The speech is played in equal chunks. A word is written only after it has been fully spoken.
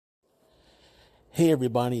Hey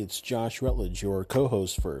everybody, it's Josh Rutledge, your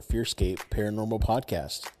co-host for Fearscape Paranormal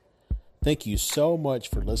Podcast. Thank you so much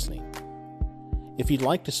for listening. If you'd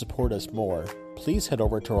like to support us more, please head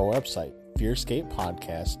over to our website,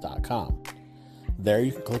 fearscapepodcast.com. There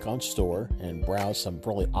you can click on store and browse some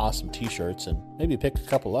really awesome t-shirts and maybe pick a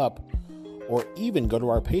couple up, or even go to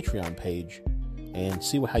our Patreon page and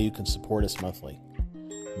see how you can support us monthly.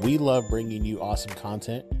 We love bringing you awesome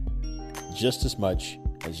content just as much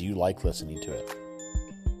as you like listening to it.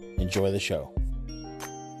 Enjoy the show.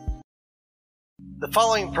 The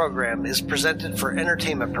following program is presented for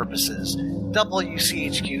entertainment purposes.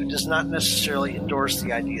 WCHQ does not necessarily endorse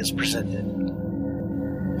the ideas presented.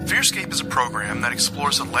 Fearscape is a program that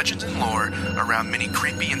explores the legends and lore around many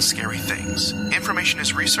creepy and scary things. Information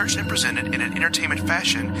is researched and presented in an entertainment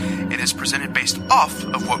fashion and is presented based off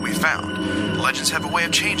of what we found. Legends have a way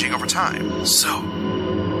of changing over time, so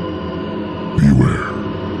beware.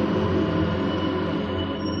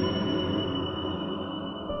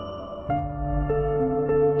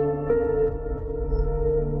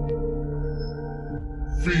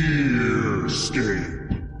 Fearscape.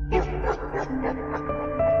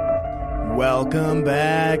 Welcome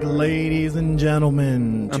back, ladies and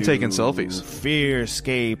gentlemen. I'm taking selfies.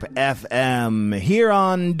 Fearscape FM here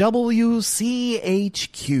on WCHQ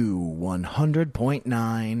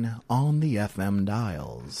 100.9 on the FM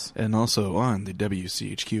dials. And also on the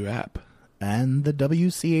WCHQ app. And the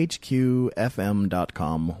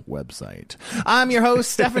WCHQFM.com website. I'm your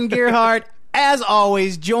host, Stefan Gearhart. As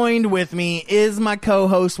always, joined with me is my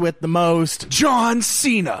co-host with the most, John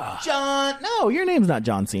Cena. No, your name's not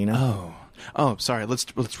John Cena. Oh, sorry. Let's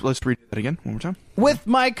read that again one more time. With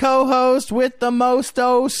my co-host with the most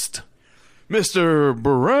host, Mr.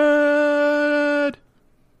 Brad.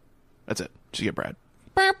 That's it. Just get Brad.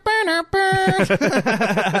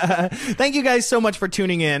 Thank you guys so much for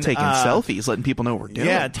tuning in. Taking selfies, letting people know what we're doing.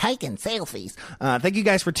 Yeah, taking selfies. Thank you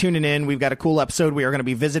guys for tuning in. We've got a cool episode. We are going to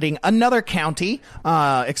be visiting another county,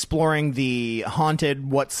 exploring the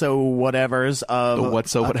haunted whatso-whatevers of The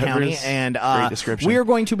whatso-whatevers. a county. And Great description. we are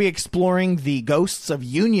going to be exploring the ghosts of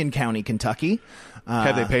Union County, Kentucky.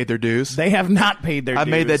 Have they paid their dues? They have not paid their dues. I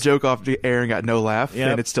made that joke off the air and got no laugh,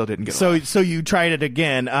 Yep. and it still didn't get a So laugh. so you tried it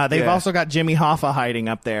again. They've Yeah. also got Jimmy Hoffa hiding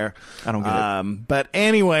up there. I don't get it. But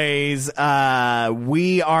anyways,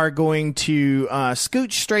 we are going to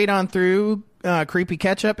scooch straight on through Creepy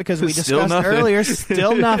Ketchup because we Still discussed nothing. earlier.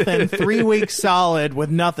 Still nothing. 3 weeks solid with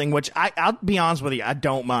nothing, which I'll be honest with you, I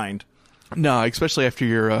don't mind. No, especially after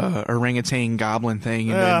your orangutan goblin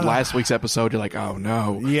thing, and then last week's episode, you're like, oh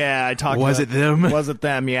no. Yeah, I talked. Was it them? Was it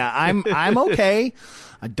them? Yeah, I'm okay.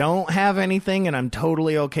 I don't have anything, and I'm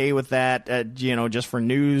totally okay with that. Just for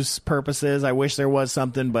news purposes. I wish there was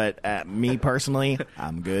something, but me personally,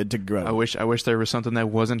 I'm good to go. I wish there was something that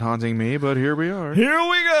wasn't haunting me, but here we are. Here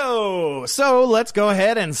we go. So let's go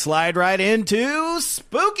ahead and slide right into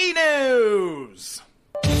spooky news.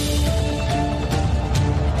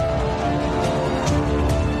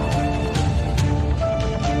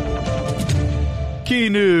 Key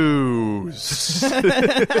news.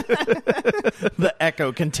 The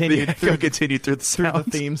echo continued. The echo continued through the through the sounds.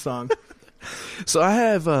 theme song. So I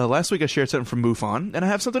have, last week I shared something from MUFON, and I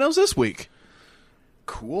have something else this week.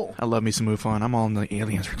 Cool. I love me some MUFON. I'm all in the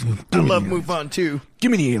aliens. I love Move On too. Give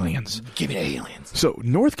me the aliens. Give me the aliens. So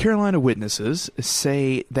North Carolina witnesses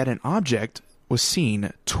say that an object was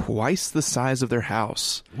seen twice the size of their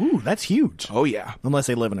house. Ooh, that's huge. Oh, yeah. Unless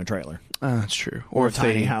they live in a trailer. That's true. Or a if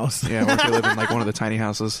tiny house. Yeah, or if they live in like one of the tiny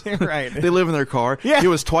houses. Right. They live in their car. Yeah. It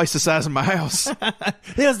was twice the size of my house.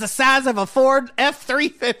 It was the size of a Ford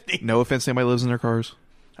F-350. No offense to anybody who lives in their cars.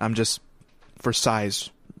 I'm just for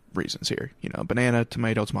size reasons here. Banana,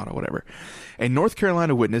 tomato, whatever. A North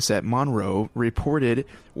Carolina witness at Monroe reported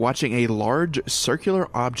watching a large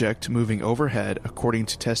circular object moving overhead, according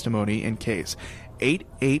to testimony in case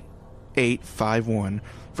 88851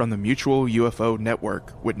 from the Mutual UFO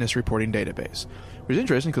Network Witness Reporting Database. Which is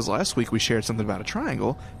interesting because last week we shared something about a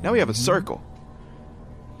triangle. Now we have a circle.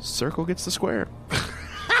 Circle gets the square.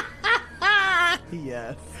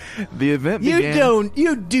 Yes. The event began...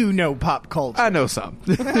 You do know pop culture. I know some.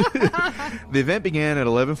 The event began at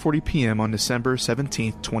 11:40 p.m. on December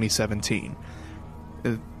 17th, 2017.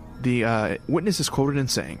 The witness is quoted in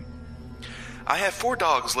saying, "I have 4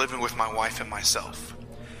 dogs living with my wife and myself.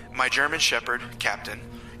 My German Shepherd, Captain,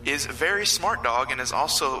 is a very smart dog and is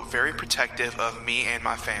also very protective of me and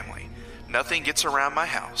my family. Nothing gets around my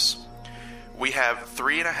house. We have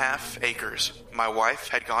 3.5 acres. My wife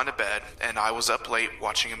had gone to bed, and I was up late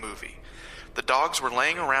watching a movie. The dogs were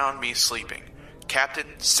laying around me sleeping. Captain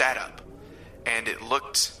sat up, and it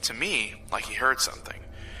looked to me like he heard something.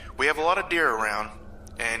 We have a lot of deer around,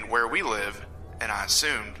 and where we live, and I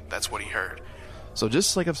assumed that's what he heard. So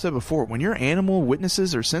just like I've said before, when your animal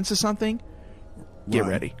witnesses or senses something, get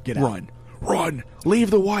ready. Get out. Run. Leave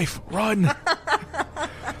the wife. Run.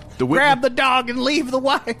 Grab the dog and leave the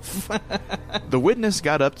wife. The witness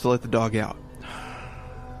got up to let the dog out.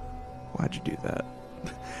 Why'd you do that?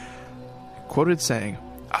 Quoted saying,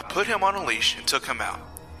 I put him on a leash and took him out.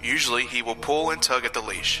 Usually he will pull and tug at the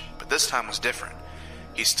leash, but this time was different.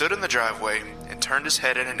 He stood in the driveway and turned his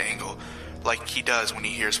head at an angle like he does when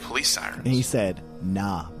he hears police sirens. And he said,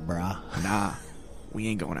 nah, brah. nah, we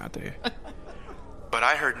ain't going out there. But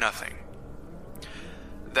I heard nothing.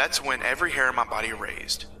 That's when every hair in my body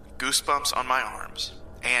raised, goosebumps on my arms,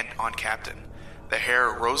 and on Captain. The hair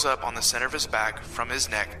rose up on the center of his back from his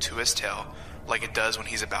neck to his tail like it does when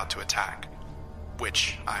he's about to attack,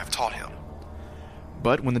 which I have taught him.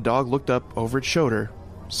 But when the dog looked up over its shoulder,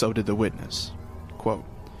 so did the witness. Quote,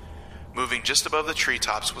 moving just above the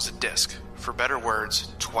treetops was a disc, for better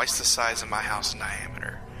words, twice the size of my house in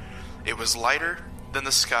diameter. It was lighter than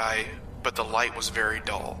the sky, but the light was very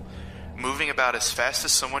dull. Moving about as fast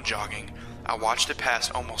as someone jogging, I watched it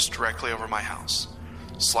pass almost directly over my house.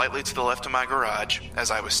 Slightly to the left of my garage,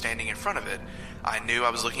 as I was standing in front of it, I knew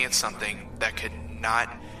I was looking at something that could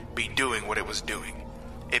not be doing what it was doing.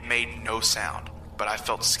 It made no sound, but I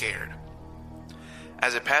felt scared.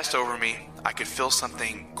 As it passed over me, I could feel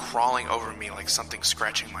something crawling over me like something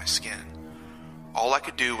scratching my skin. All I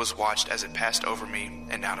could do was watch as it passed over me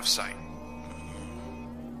and out of sight.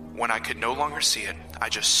 When I could no longer see it, I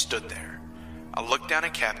just stood there. I looked down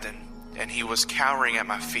at Captain, and he was cowering at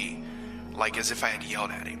my feet, like as if I had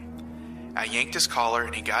yelled at him. I yanked his collar,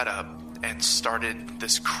 and he got up and started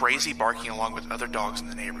this crazy barking along with other dogs in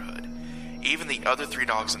the neighborhood, even the other 3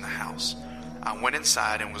 dogs in the house. I went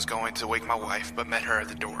inside and was going to wake my wife, but met her at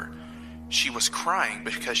the door. She was crying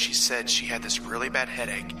because she said she had this really bad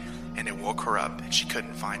headache, and it woke her up, and she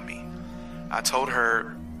couldn't find me. I told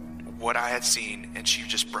her what I had seen, and she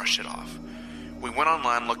just brushed it off. We went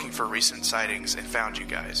online looking for recent sightings and found you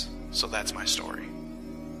guys, so that's my story.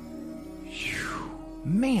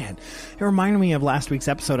 Man, it reminded me of last week's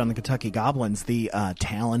episode on the Kentucky Goblins, the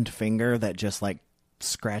taloned finger that just like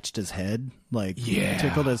scratched his head, like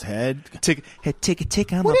tickled his head.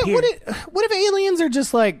 tick on What up if, here. what if aliens are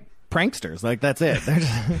just like pranksters? Like that's it. They're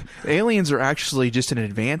just, Aliens are actually just an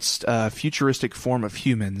advanced, futuristic form of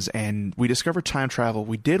humans, and we discovered time travel.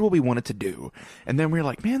 We did what we wanted to do, and then we were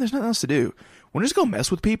like, man, there's nothing else to do. Want to just go mess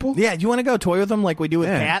with people? yeah, you want to go toy with them like we do with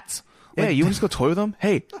Yeah. cats? Yeah, you want to just go toy with them?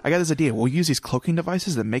 Hey, I got this idea. We'll use these cloaking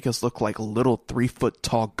devices that make us look like little 3-foot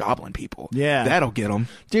tall goblin people. Yeah. That'll get them.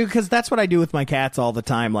 Dude, because that's what I do with my cats all the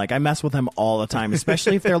time. Like, I mess with them all the time,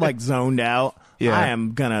 especially if they're, like, zoned out. Yeah. I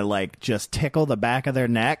am gonna, like, just tickle the back of their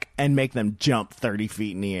neck and make them jump 30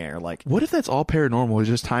 feet in the air. Like, What if that's all paranormal? It's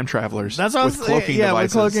just time travelers that's what with I was saying. cloaking Yeah,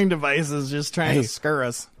 devices. with cloaking devices, just trying Hey. to scare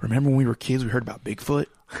us. Remember when we were kids, we heard about Bigfoot?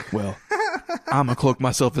 Well, I'm going to cloak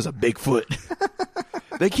myself as a Bigfoot.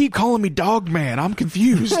 They keep calling me Dog Man. I'm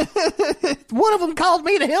confused. One of them called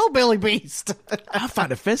me the Hillbilly Beast. I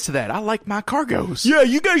find offense to that. I like my cargoes. Yeah,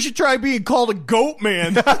 you guys should try being called a goat,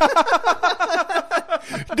 man. They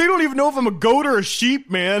don't even know if I'm a goat or a sheep,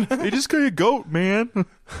 man. They just call you goat, man. And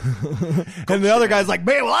the other guy's like,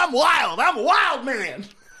 man, well, I'm wild. I'm a wild man.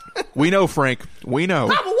 We know, Frank. We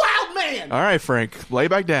know. I'm a wild man. All right, Frank. Lay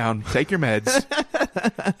back down. Take your meds.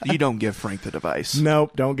 You don't give Frank the device.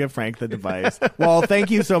 Nope, don't give Frank the device. Well,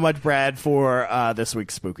 thank you so much, Brad, for this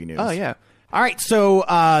week's spooky news. Oh, yeah. All right, so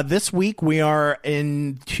this week we are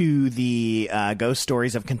into the Ghost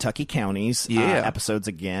Stories of Kentucky Counties episodes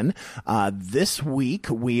again. This week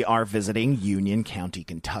we are visiting Union County,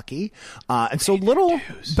 Kentucky. And so little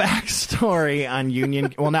backstory on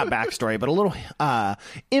Union, well, not backstory, but a little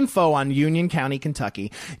info on Union County,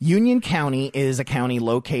 Kentucky. Union County is a county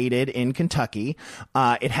located in Kentucky.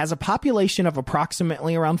 It has a population of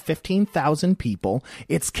approximately around 15,000 people.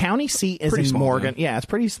 Its county seat is Pretty in small, Morgan. man. Yeah, it's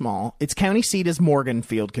pretty small. Its county seat is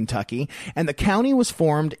Morganfield, Kentucky, and the county was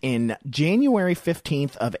formed in January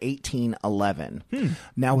 15th of 1811.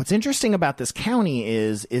 Now, what's interesting about this county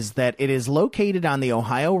is that it is located on the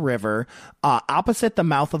Ohio River, opposite the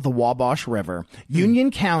mouth of the Wabash River. Union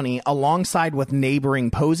County, alongside with neighboring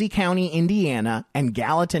Posey County, Indiana, and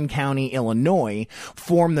Gallatin County, Illinois,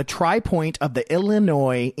 form the tri-point of the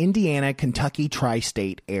Illinois, Indiana, Kentucky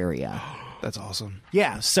tri-state area. That's awesome.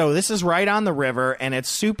 Yeah, so this is right on the river, and it's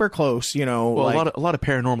super close, you know. Well, like, a lot of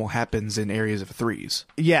paranormal happens in areas of threes.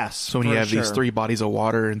 yes. So when you for have these sure. 3 bodies of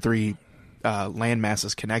water and 3 land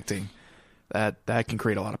masses connecting, that can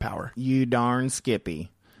create a lot of power. You darn Skippy.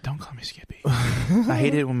 Don't call me Skippy. I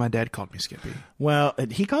hated it when my dad called me Skippy. Well,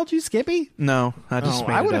 he called you Skippy? No, I just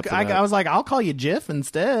made it up for that. I was like, I'll call you Jif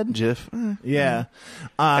instead. Jif? Yeah.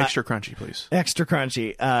 Extra crunchy, please. Extra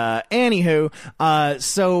crunchy. Anywho,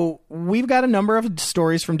 so we've got a number of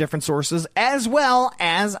stories from different sources, as well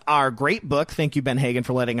as our great book. Thank you, Ben Hagan,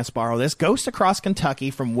 for letting us borrow this. Ghost Across Kentucky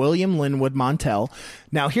from William Linwood Montell.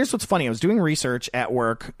 Now, here's what's funny. I was doing research at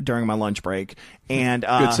work during my lunch break, and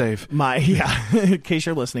good save. In case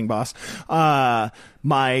you're listening, boss.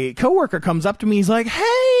 My coworker comes up to me. He's like,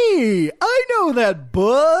 "Hey, I know that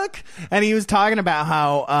book." And he was talking about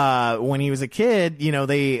how when he was a kid,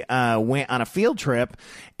 they went on a field trip,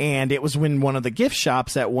 and it was when one of the gift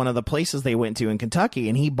shops at one of the places they went to in Kentucky,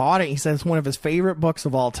 and he bought it. He said it's one of his favorite books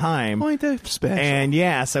of all time. Oh, ain't that special? And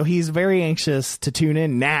yeah, so he's very anxious to tune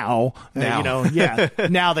in now.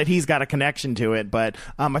 Now that he's got a connection to it. But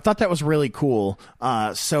I thought that was really cool.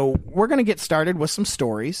 So we're going to get started with some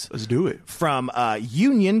stories. Let's do it. From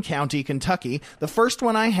Union County, Kentucky. The first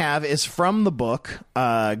one I have is from the book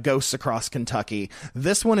Ghosts Across Kentucky.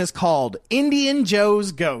 This one is called Indian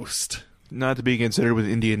Joe's Ghost. Not to be considered with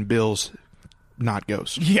Indian Bill's not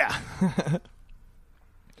ghosts. Yeah.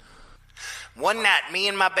 One night, me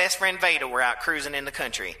and my best friend Veda were out cruising in the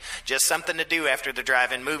country. Just something to do after the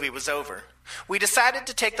drive-in movie was over. We decided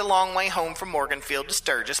to take the long way home from Morganfield to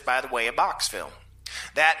Sturgis by the way of Boxville.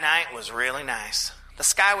 That night was really nice. The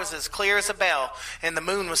sky was as clear as a bell, and the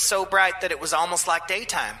moon was so bright that it was almost like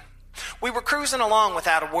daytime. We were cruising along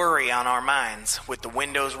without a worry on our minds, with the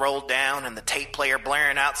windows rolled down and the tape player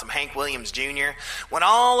blaring out some Hank Williams Jr., when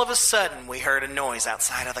all of a sudden we heard a noise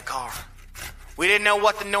outside of the car. We didn't know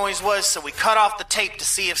what the noise was, so we cut off the tape to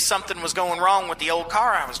see if something was going wrong with the old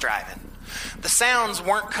car I was driving. The sounds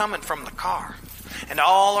weren't coming from the car, and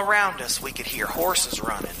all around us we could hear horses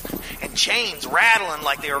running and chains rattling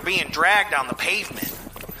like they were being dragged on the pavement.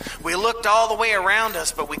 We looked all the way around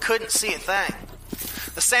us, but we couldn't see a thing.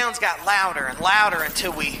 The sounds got louder and louder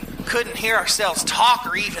until we couldn't hear ourselves talk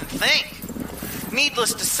or even think.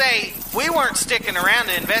 Needless to say, we weren't sticking around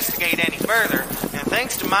to investigate any further, and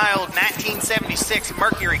thanks to my old 1976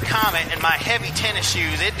 Mercury Comet and my heavy tennis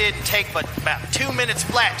shoes, it didn't take but about 2 minutes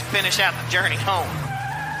flat to finish out the journey home.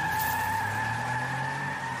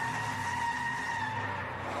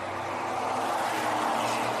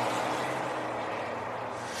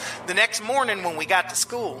 The next morning when we got to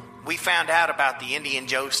school, we found out about the Indian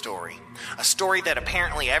Joe story, a story that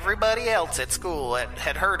apparently everybody else at school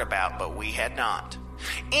had heard about, but we had not.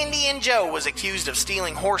 Indian Joe was accused of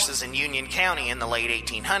stealing horses in Union County in the late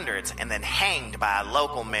 1800s and then hanged by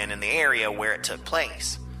local men in the area where it took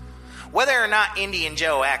place. Whether or not Indian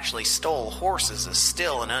Joe actually stole horses is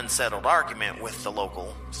still an unsettled argument with the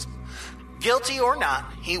locals. Guilty or not,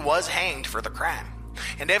 he was hanged for the crime.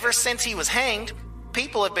 And ever since he was hanged,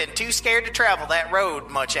 people have been too scared to travel that road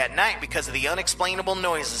much at night because of the unexplainable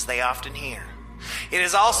noises they often hear. It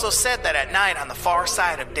is also said that at night on the far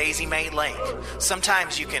side of Daisy May Lake,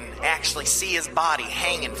 sometimes you can actually see his body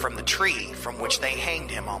hanging from the tree from which they hanged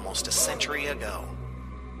him almost a century ago.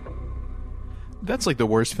 That's like the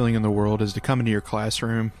worst feeling in the world, is to come into your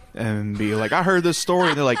classroom and be like, I heard this story.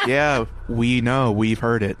 And they're like, yeah, we know. We've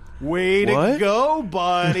heard it. Way to go,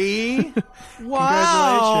 buddy.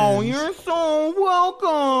 Wow, Congratulations. you're so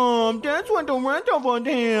welcome. That's what the rental would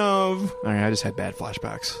have. All right, I just had bad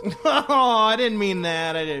flashbacks. Oh, I didn't mean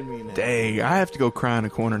that. Dang, I have to go cry in a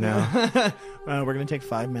corner now. We're going to take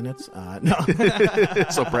 5 minutes. No.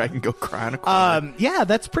 So Brad can go cry in a corner. Yeah,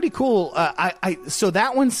 that's pretty cool. So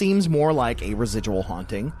that one seems more like a residual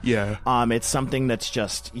haunting. Yeah. It's something that's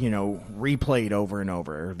just, replayed over and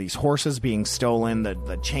over. These horses being stolen,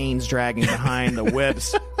 the chains dragging behind, the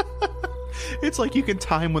whips. It's like you can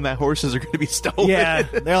time when that horses are going to be stolen. Yeah,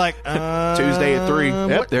 they're like, Tuesday at 3.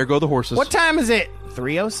 Yep, there go the horses. What time is it?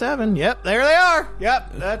 3:07. Yep, there they are.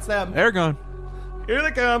 Yep, that's them. They're gone. Here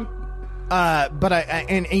they come. But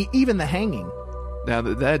even the hanging. Now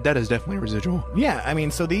that is definitely residual. Yeah, I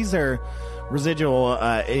mean, so these are residual.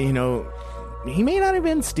 He may not have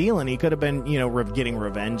been stealing. He could have been, getting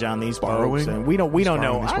revenge on these borrowing. Folks. And we don't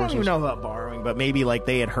know. I don't even know about borrowing, but maybe like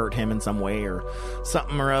they had hurt him in some way or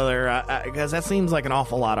something or other. Because that seems like an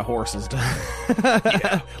awful lot of horses.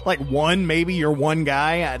 Yeah. Like one, maybe you're one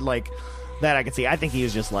guy. Like that, I could see. I think he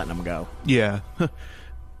was just letting them go. Yeah.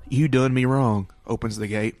 You done me wrong. Opens the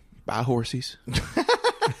gate. Bye, horsies.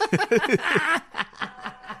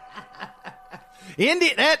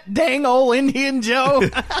 That dang old Indian Joe.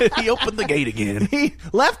 He opened the gate again. He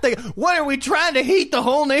left what are we trying to heat the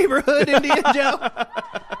whole neighborhood, Indian Joe?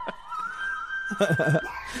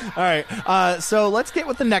 All right. So let's get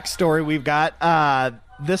with the next story we've got.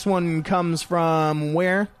 This one comes from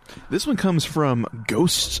where? This one comes from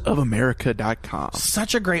ghostsofamerica.com.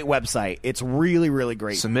 Such a great website. It's really, really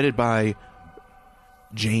great. Submitted by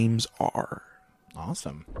James R.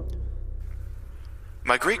 Awesome.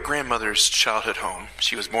 My great-grandmother's childhood home,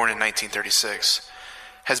 she was born in 1936,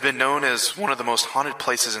 has been known as one of the most haunted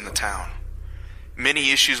places in the town.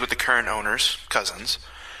 Many issues with the current owners, cousins.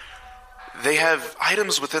 They have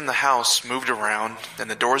items within the house moved around, and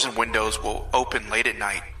the doors and windows will open late at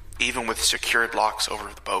night, even with secured locks over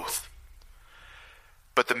both.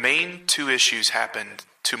 But the main two issues happened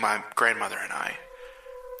to my grandmother and I.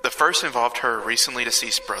 The first involved her recently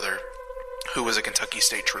deceased brother, who was a Kentucky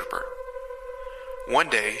State Trooper. One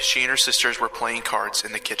day, she and her sisters were playing cards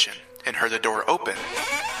in the kitchen and heard the door open,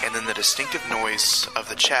 and then the distinctive noise of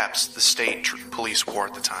the chaps the state police wore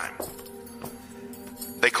at the time.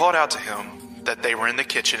 They called out to him that they were in the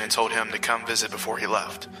kitchen and told him to come visit before he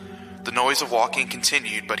left. The noise of walking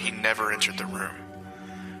continued, but he never entered the room.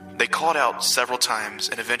 They called out several times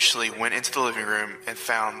and eventually went into the living room and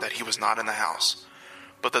found that he was not in the house,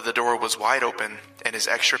 but that the door was wide open and his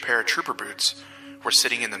extra pair of trooper boots were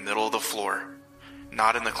sitting in the middle of the floor,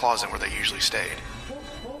 not in the closet where they usually stayed.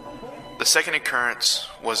 The second occurrence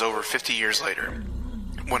was over 50 years later,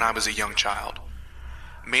 when I was a young child.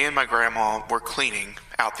 Me and my grandma were cleaning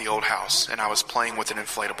out the old house, and I was playing with an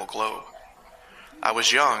inflatable globe. I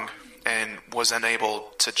was young and was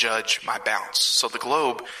unable to judge my bounce, so the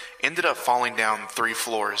globe ended up falling down 3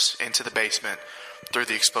 floors into the basement through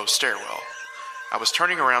the exposed stairwell. I was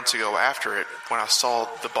turning around to go after it when I saw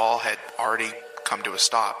the ball had already come to a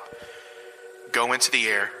stop, go into the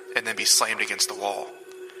air, and then be slammed against the wall.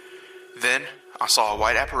 Then I saw a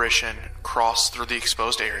white apparition cross through the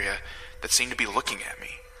exposed area that seemed to be looking at me.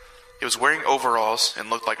 It was wearing overalls and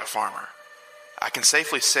looked like a farmer. I can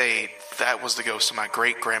safely say that was the ghost of my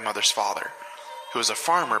great-grandmother's father, who was a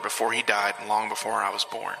farmer before he died long before I was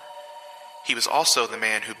born. He was also the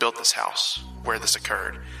man who built this house where this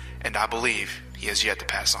occurred, and I believe he has yet to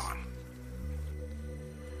pass on.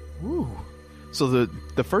 Ooh. So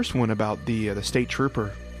the first one about the state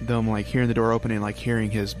trooper, them like hearing the door open and like hearing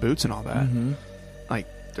his boots and all that, like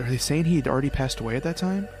are they saying he had already passed away at that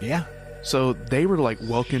time? Yeah. So they were like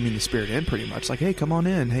welcoming the spirit in pretty much, like, hey, come on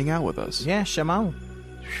in, hang out with us. Yeah, Shimon.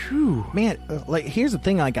 Whew. Man, like here's the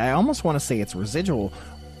thing, like I almost want to say it's residual,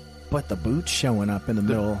 but the boots showing up in the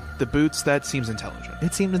middle. The boots, that seems intelligent.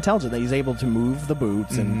 It seemed intelligent that he's able to move the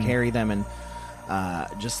boots and carry them and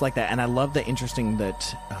just like that. And I love the interesting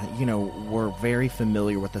that, we're very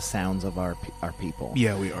familiar with the sounds of our people.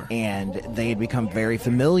 Yeah, we are. And they had become very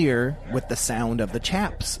familiar with the sound of the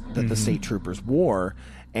chaps that the state troopers wore.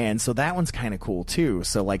 And so that one's kind of cool, too.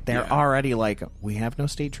 So, like, they're already like, we have no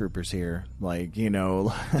state troopers here. Like,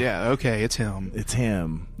 Yeah, okay, it's him. It's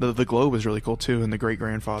him. The globe is really cool, too, and the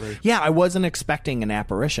great-grandfather. Yeah, I wasn't expecting an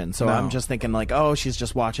apparition. So No. I'm just thinking, like, oh, she's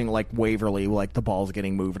just watching, like, Waverly, like, the ball's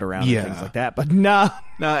getting moved around and things like that. But no.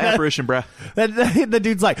 No, apparition, bruh. The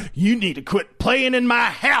dude's like, you need to quit playing in my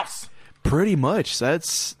house. Pretty much.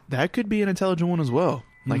 That could be an intelligent one as well.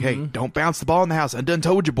 Like, hey, don't bounce the ball in the house. I done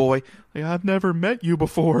told you, boy. Like, I've never met you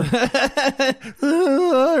before.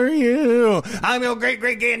 Who are you? I'm your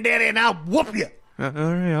great-great-granddaddy, and I'll whoop you. All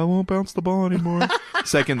right, I won't bounce the ball anymore.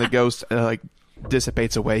 Second, the ghost,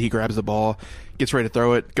 dissipates away. He grabs the ball, gets ready to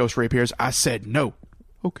throw it. Ghost reappears. I said no.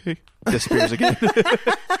 Okay. Disappears again.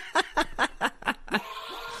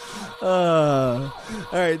 All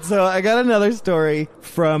right, so I got another story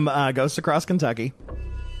from Ghosts Across Kentucky.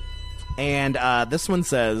 And this one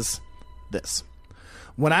says this.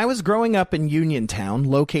 When I was growing up in Uniontown,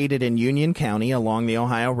 located in Union County along the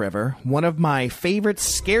Ohio River, one of my favorite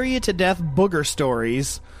scare-you-to-death booger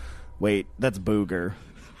stories... Wait, that's booger.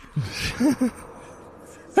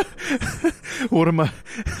 One of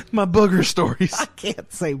my booger stories. I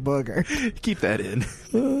can't say booger. Keep that in.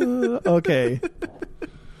 Okay.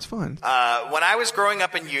 It's fun. When I was growing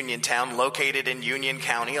up in Uniontown, located in Union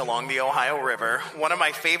County along the Ohio River, one of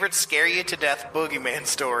my favorite scare-you-to-death boogeyman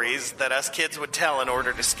stories that us kids would tell in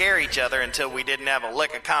order to scare each other until we didn't have a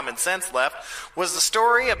lick of common sense left was the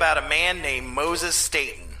story about a man named Moses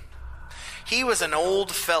Staten. He was an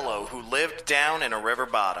old fellow who lived down in a river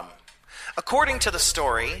bottom. According to the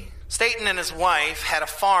story, Staten and his wife had a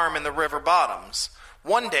farm in the river bottoms.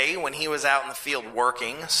 One day, when he was out in the field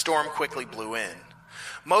working, a storm quickly blew in.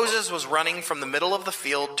 Moses was running from the middle of the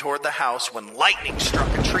field toward the house when lightning struck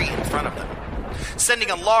a tree in front of them,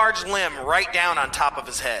 sending a large limb right down on top of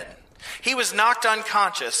his head. He was knocked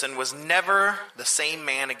unconscious and was never the same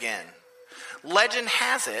man again. Legend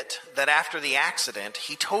has it that after the accident,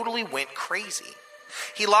 he totally went crazy.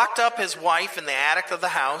 He locked up his wife in the attic of the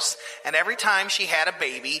house, and every time she had a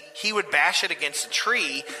baby, he would bash it against a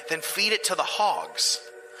tree, then feed it to the hogs.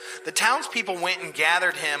 The townspeople went and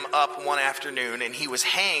gathered him up one afternoon, and he was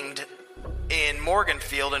hanged in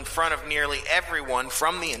Morganfield in front of nearly everyone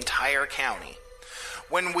from the entire county.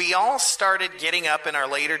 When we all started getting up in our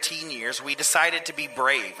later teen years, we decided to be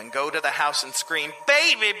brave and go to the house and scream,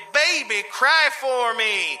 "Baby, baby, cry for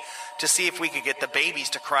me," to see if we could get the babies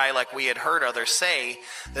to cry like we had heard others say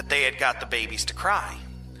that they had got the babies to cry.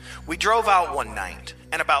 We drove out one night,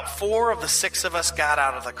 and about 4 of the 6 of us got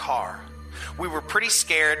out of the car. We were pretty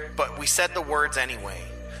scared, but we said the words anyway.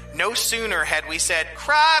 No sooner had we said,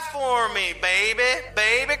 "Cry for me, baby,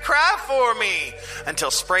 baby, cry for me,"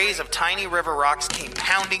 until sprays of tiny river rocks came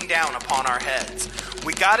pounding down upon our heads.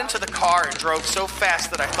 We got into the car and drove so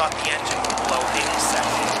fast that I thought the engine would blow any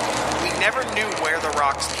second. We never knew where the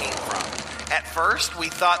rocks came from. At first, we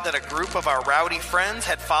thought that a group of our rowdy friends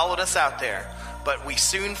had followed us out there, but we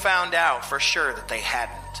soon found out for sure that they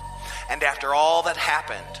hadn't. And after all that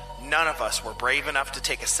happened, none of us were brave enough to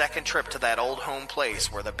take a second trip to that old home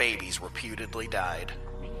place where the babies reputedly died.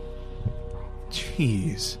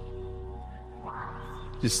 Jeez.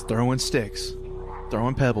 Just throwing sticks.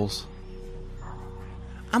 Throwing pebbles.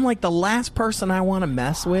 I'm like, the last person I want to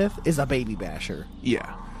mess with is a baby basher.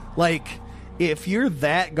 Yeah. Like, if you're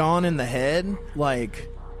that gone in the head, like...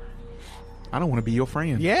 I don't want to be your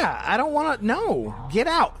friend. Yeah, I don't want to... No. Get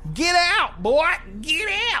out. Get out, boy. Get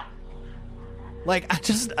out. Like, I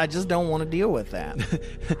just don't want to deal with that.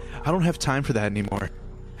 I don't have time for that anymore.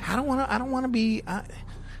 I don't want to be... I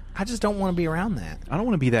just don't want to be around that. I don't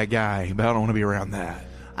want to be that guy, but I don't want to be around that.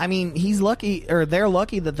 I mean, he's lucky, or they're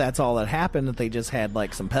lucky that that's all that happened, that they just had,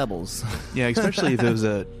 like, some pebbles. Yeah, especially if it was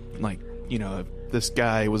a, like, you know, if this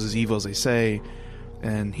guy was as evil as they say,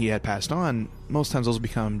 and he had passed on, most times those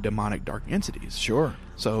become demonic dark entities. Sure.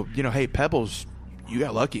 So, you know, hey, pebbles, you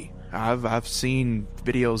got lucky. I've seen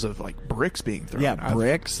videos of, like, bricks being thrown. Yeah,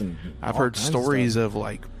 bricks, and I've heard stories of,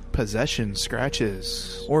 like, possession,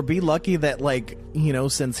 scratches. Or be lucky that, like, you know,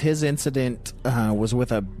 since his incident was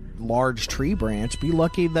with a large tree branch, be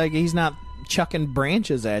lucky that he's not chucking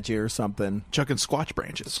branches at you or something. Chucking squatch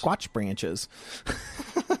branches. Squatch branches.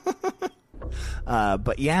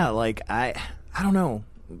 But yeah, like, I don't know.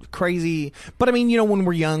 Crazy. But I mean, you know, when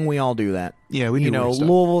we're young, we all do that. Yeah, we do. You know, weird stuff.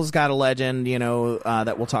 Louisville's got a legend, you know,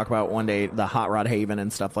 that we'll talk about one day, the Hot Rod Haven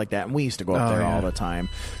and stuff like that. And we used to go up there all the time,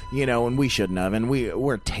 you know, and we shouldn't have. And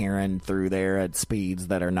we're tearing through there at speeds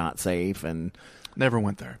that are not safe. And never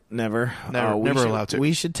went there. Never allowed to.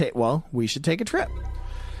 We should take a trip.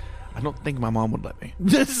 I don't think my mom would let me.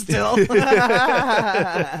 Still.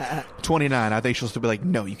 29. I think she'll still be like,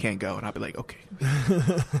 "No, you can't go." And I'll be like, "Okay."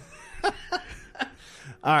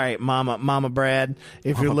 All right, Mama Brad,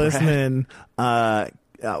 if Mama you're listening,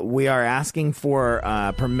 we are asking for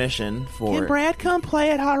permission for... Can Brad come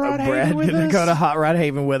play at Hot Rod Haven with us? Go to Hot Rod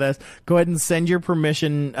Haven with us. Go ahead and send your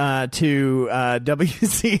permission to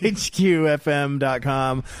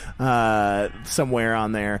WCHQFM.com, somewhere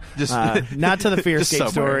on there. Just, not to the Fearscape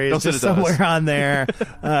stories, just somewhere on there.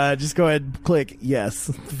 Just go ahead and click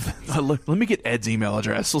yes. Let me get Ed's email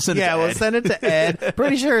address. We'll send it to Ed. We'll send it to Ed.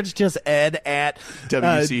 Pretty sure it's just Ed at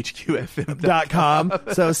WCHQFM.com.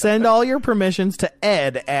 So send all your permissions to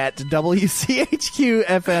Ed at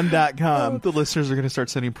WCHQFM.com. The listeners are going to start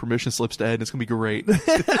sending permission slips to Ed, and it's going to be great.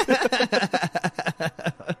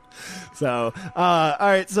 So, all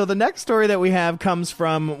right. So the next story that we have comes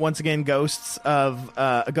from, once again, Ghosts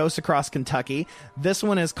Across Kentucky. This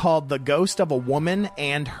one is called "The Ghost of a Woman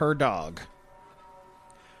and Her Dog."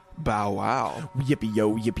 Bow wow. Yippee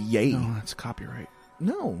yo, yippee yay. No, that's copyright.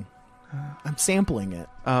 No. I'm sampling it.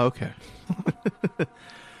 Oh, okay.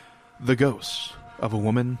 The Ghost of a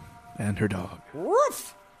Woman and Her Dog.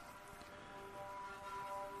 Woof!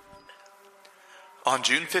 On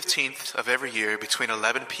June 15th of every year, between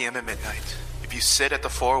 11 p.m. and midnight, if you sit at the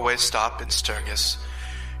four-way stop in Sturgis,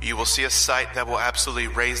 you will see a sight that will absolutely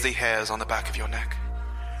raise the hairs on the back of your neck.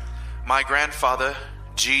 My grandfather,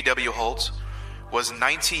 G.W. Holt, was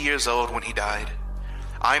 90 years old when he died.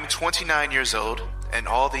 I'm 29 years old, and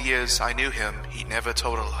all the years I knew him, he never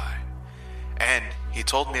told a lie. And he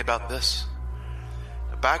told me about this.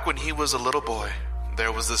 Back when he was a little boy,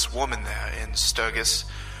 there was this woman there in Sturgis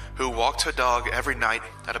who walked her dog every night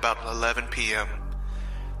at about 11 p.m.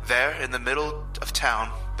 There, in the middle of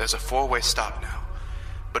town, there's a four-way stop now,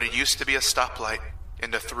 but it used to be a stoplight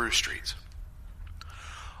in the through street.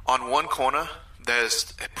 On one corner,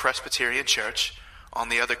 there's a Presbyterian church. On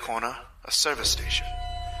the other corner, a service station.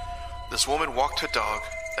 This woman walked her dog,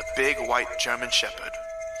 a big white German shepherd,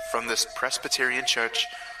 from this Presbyterian church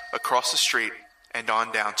across the street and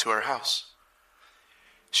on down to her house.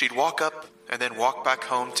 She'd walk up and then walk back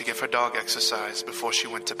home to give her dog exercise before she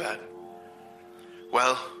went to bed.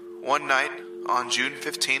 Well, one night on June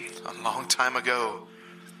 15th, a long time ago,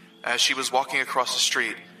 as she was walking across the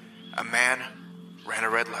street, a man ran a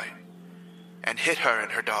red light and hit her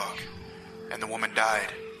and her dog, and the woman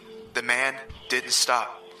died. The man didn't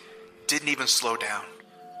stop, didn't even slow down.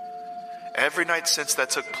 Every night since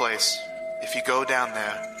that took place, if you go down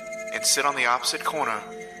there and sit on the opposite corner,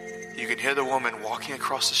 you can hear the woman walking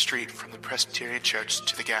across the street from the Presbyterian church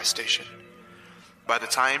to the gas station. By the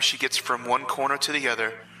time she gets from one corner to the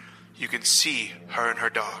other, you can see her and her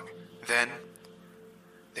dog. Then,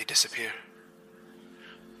 they disappear.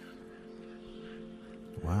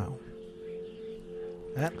 Wow.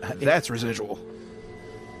 That's residual.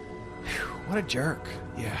 What a jerk.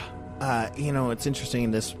 Yeah. It's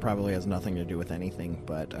interesting. This probably has nothing to do with anything,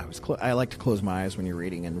 but I like to close my eyes when you're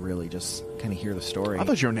reading and really just kind of hear the story. I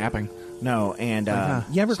thought you were napping. No, and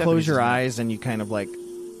you ever close your eyes and you kind of like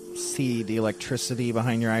see the electricity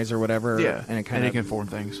behind your eyes or whatever? Yeah, and it can form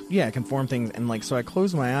things. Yeah, it can form things, and like so, I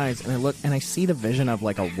close my eyes and I look and I see the vision of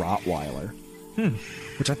like a Rottweiler,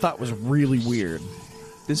 which I thought was really weird.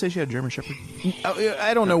 Did it say she had a German Shepherd?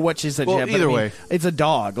 I don't know what she said. Well, she had, but either I mean, way. it's a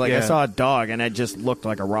dog. Like I Yeah. saw a dog, and it just looked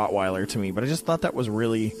like a Rottweiler to me. But I just thought that was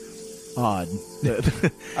really odd.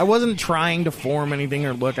 I wasn't trying to form anything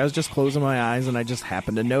or look. I was just closing my eyes, and I just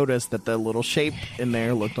happened to notice that the little shape in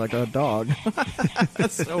there looked like a dog.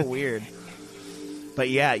 That's so weird.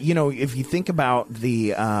 But yeah, if you think about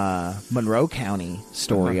the Monroe County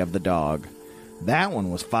story of the dog, that one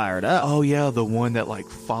was fired up. Oh yeah, the one that like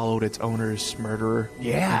followed its owner's murderer.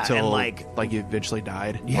 Yeah, until and, like he eventually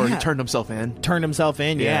died, Yeah. or he turned himself in. Turned himself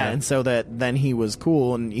in, yeah, Yeah. and so that then he was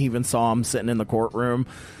cool, and you even saw him sitting in the courtroom,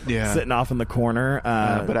 Yeah. sitting off in the corner.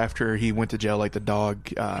 But after he went to jail, like the dog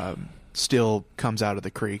still comes out of the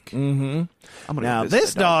creek. Mm-hmm. I'm gonna now visit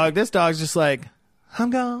this that dog's just like, I'm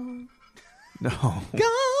gone, No.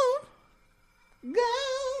 gone, gone.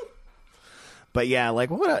 But yeah, like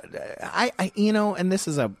what and this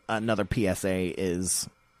is another PSA is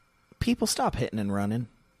people stop hitting and running.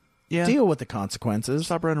 Yeah. Deal with the consequences.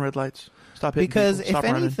 Stop running red lights. Stop hitting Because people. Stop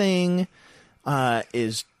if running. anything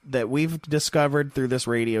is that we've discovered through this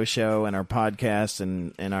radio show and our podcast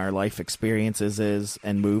and our life experiences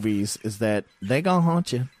and movies is that they gonna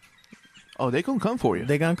haunt you. Oh, they gonna come for you.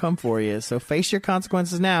 They gonna come for you. So face your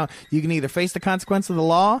consequences now. You can either face the consequence of the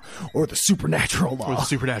law or the supernatural law. Or the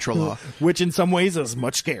supernatural law. Which in some ways is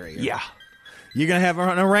much scarier. Yeah. You're going to have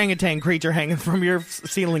an orangutan creature hanging from your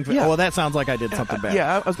ceiling. Yeah. Oh, well, that sounds like I did something bad.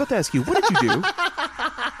 Yeah, I was about to ask you, what did you do?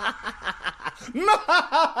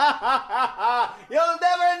 You'll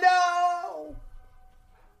never know.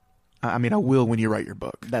 I mean, I will when you write your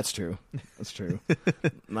book. That's true. That's true.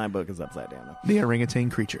 My book is upside down. The orangutan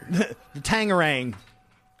creature. The Tangerang.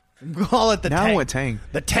 Call it the Now tang. I want tang.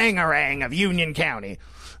 The Tangerang of Union County.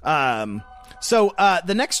 So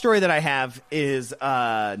the next story that I have is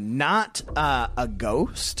not a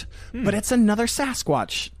ghost, but it's another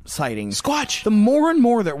Sasquatch sighting. Squatch! The more and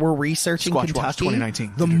more that we're researching Squatch Watch Kentucky,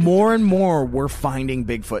 2019. the more and more we're finding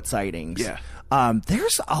Bigfoot sightings. Yeah.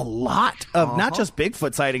 There's a lot of not just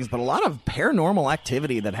Bigfoot sightings, but a lot of paranormal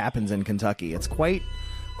activity that happens in Kentucky. It's quite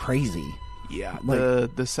crazy. Yeah, Like-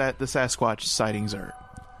 the Sasquatch sightings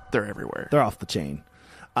they're everywhere. They're off the chain.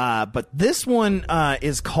 But this one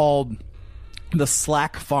is called the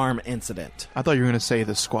Slack Farm Incident. I thought you were going to say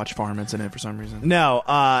the Squatch Farm incident for some reason. No,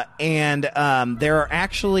 and there are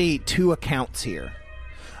actually two accounts here.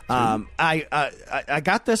 I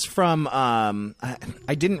got this from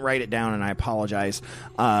I didn't write it down and I apologize,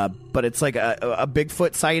 but it's like a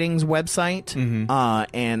Bigfoot sightings website,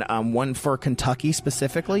 and one for Kentucky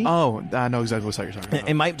specifically. Oh, I know exactly what site you're talking about.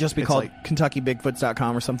 It might just be It's called like-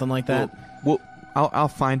 KentuckyBigfoots.com or something like that. Well, I'll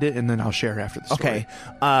find it and then I'll share after the story. Okay.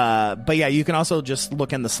 But yeah, you can also just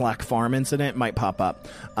look in the Slack Farm incident. It might pop up.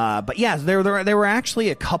 But yeah, there were actually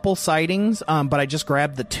a couple sightings, but I just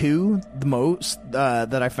grabbed the most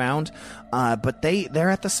that I found. But they're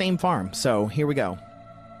at the same farm. So here we go.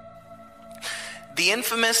 The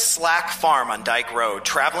infamous Slack Farm on Dyke Road,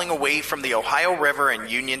 traveling away from the Ohio River in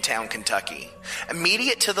Uniontown, Kentucky.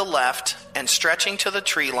 Immediate to the left and stretching to the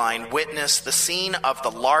tree line, witness the scene of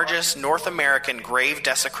the largest North American grave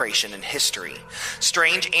desecration in history,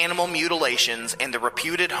 strange animal mutilations, and the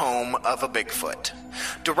reputed home of a Bigfoot.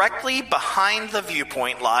 Directly behind the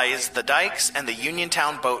viewpoint lies the dikes and the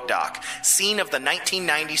Uniontown boat dock, scene of the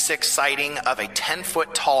 1996 sighting of a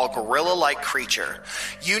 10-foot tall gorilla-like creature.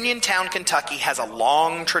 Uniontown, Kentucky has a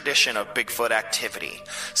long tradition of Bigfoot activity.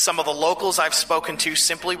 Some of the locals I've spoken to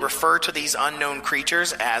simply refer to these unknown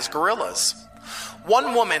creatures as gorillas.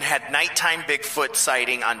 One woman had nighttime Bigfoot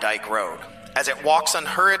sighting on Dyke Road, as it walks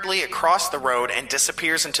unhurriedly across the road and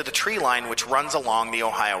disappears into the tree line which runs along the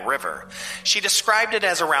Ohio River. She described it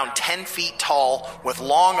as around 10 feet tall, with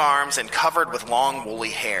long arms and covered with long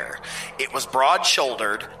woolly hair. It was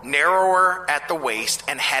broad-shouldered, narrower at the waist,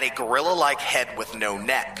 and had a gorilla-like head with no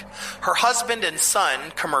neck. Her husband and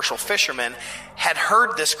son, commercial fishermen, had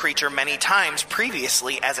heard this creature many times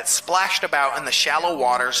previously as it splashed about in the shallow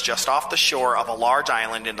waters just off the shore of a large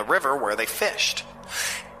island in the river where they fished.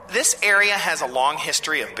 This area has a long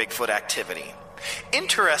history of Bigfoot activity.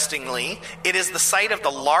 Interestingly, it is the site of the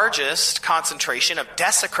largest concentration of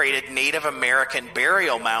desecrated Native American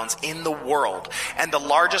burial mounds in the world, and the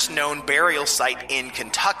largest known burial site in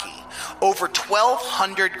Kentucky. Over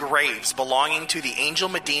 1,200 graves belonging to the Angel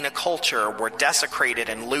Medina culture were desecrated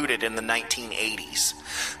and looted in the 1980s.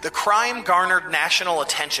 The crime garnered national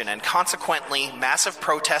attention and consequently massive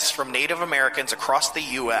protests from Native Americans across the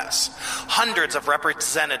U.S. Hundreds of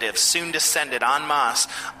representatives soon descended en masse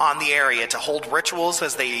on the area to hold rituals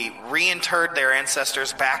as they reinterred their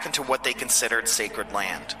ancestors back into what they considered sacred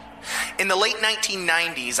land. In the late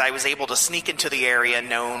 1990s, I was able to sneak into the area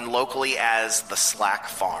known locally as the Slack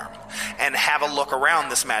Farm and have a look around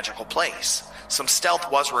this magical place. Some stealth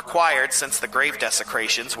was required since the grave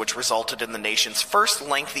desecrations, which resulted in the nation's first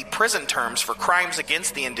lengthy prison terms for crimes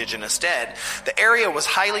against the indigenous dead. The area was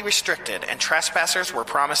highly restricted, and trespassers were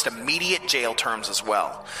promised immediate jail terms as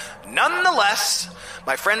well. Nonetheless,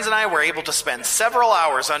 my friends and I were able to spend several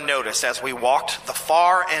hours unnoticed as we walked the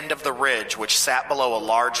far end of the ridge, which sat below a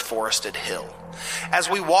large forested hill. As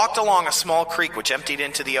we walked along a small creek which emptied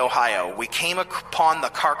into the Ohio, we came upon the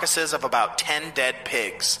carcasses of about 10 dead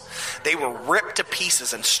pigs. They were ripped to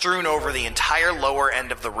pieces and strewn over the entire lower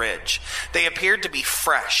end of the ridge. They appeared to be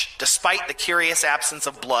fresh, despite the curious absence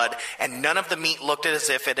of blood, and none of the meat looked as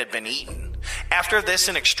if it had been eaten. After this,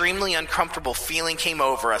 an extremely uncomfortable feeling came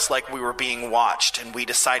over us, like we were being watched, and we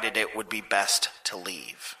decided it would be best to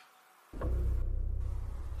leave.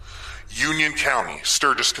 Union County,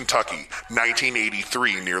 Sturgis, Kentucky,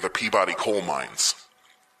 1983, near the Peabody coal mines.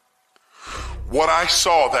 What I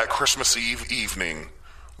saw that Christmas Eve evening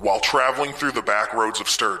while traveling through the back roads of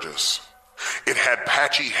Sturgis, it had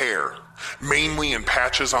patchy hair, mainly in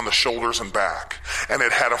patches on the shoulders and back, and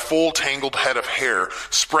it had a full tangled head of hair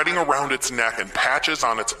spreading around its neck and patches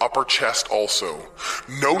on its upper chest also.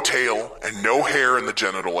 No tail and no hair in the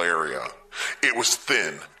genital area. It was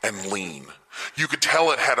thin and lean. You could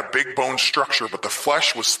tell it had a big bone structure, but the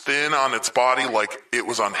flesh was thin on its body like it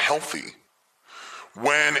was unhealthy.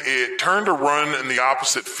 When it turned to run in the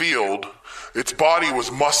opposite field, its body was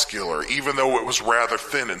muscular, even though it was rather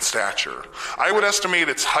thin in stature. I would estimate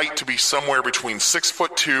its height to be somewhere between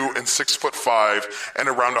 6'2" and 6'5", and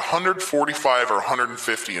around 145 or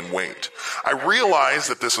 150 in weight. I realize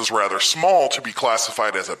that this is rather small to be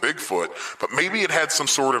classified as a Bigfoot, but maybe it had some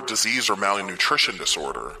sort of disease or malnutrition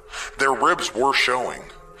disorder. Their ribs were showing,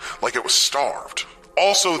 like it was starved.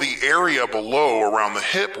 Also, the area below around the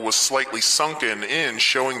hip was slightly sunken in,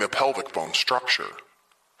 showing the pelvic bone structure.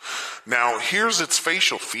 Now, here's its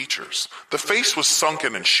facial features. The face was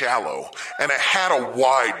sunken and shallow, and it had a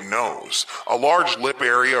wide nose, a large lip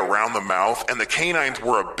area around the mouth, and the canines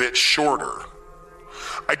were a bit shorter.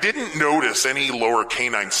 I didn't notice any lower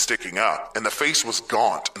canines sticking up, and the face was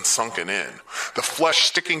gaunt and sunken in. The flesh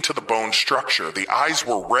sticking to the bone structure. The eyes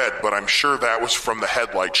were red, but I'm sure that was from the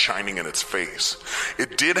headlight shining in its face.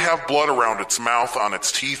 It did have blood around its mouth, on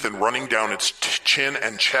its teeth, and running down its chin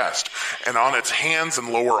and chest, and on its hands and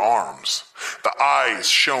lower arms. The eyes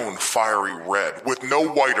shone fiery red, with no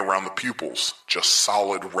white around the pupils, just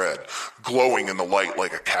solid red, glowing in the light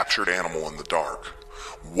like a captured animal in the dark.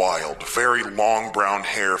 Wild, very long brown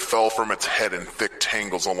hair fell from its head in thick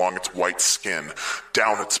tangles along its white skin,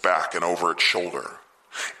 down its back and over its shoulder.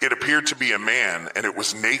 It appeared to be a man, and it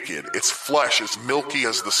was naked. Its flesh, as milky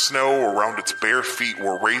as the snow around its bare feet,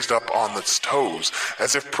 were raised up on its toes,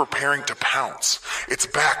 as if preparing to pounce. Its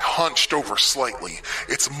back hunched over slightly.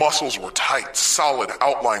 Its muscles were tight, solid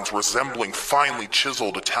outlines resembling finely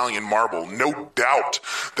chiseled Italian marble. No doubt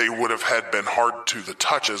they would have had been hard to the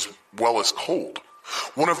touch as well as cold.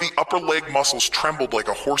 One of the upper leg muscles trembled like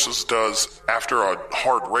a horse's does after a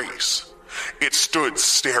hard race. It stood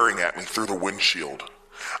staring at me through the windshield.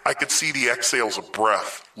 I could see the exhales of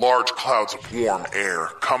breath, large clouds of warm air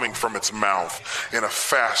coming from its mouth in a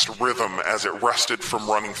fast rhythm as it rested from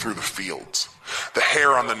running through the fields. The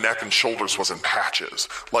hair on the neck and shoulders was in patches,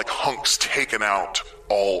 like hunks taken out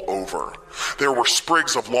all over. There were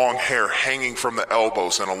sprigs of long hair hanging from the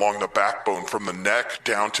elbows and along the backbone from the neck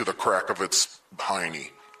down to the crack of its hiney.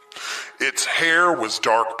 Its hair was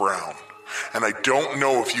dark brown. And I don't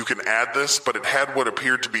know if you can add this, but it had what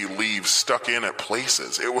appeared to be leaves stuck in at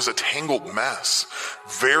places. It was a tangled mess,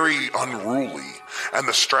 very unruly, and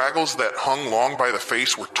the straggles that hung long by the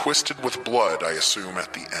face were twisted with blood, I assume,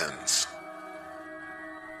 at the ends.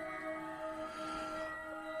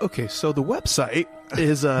 Okay, so the website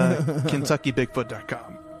is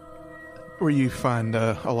KentuckyBigfoot.com, where you find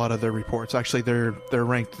a lot of their reports. Actually, they're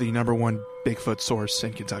ranked the #1 Bigfoot source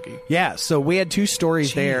in Kentucky. Yeah, so we had 2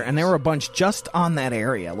 stories there, and there were a bunch just on that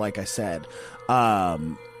area, like I said.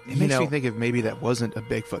 It makes me think if maybe that wasn't a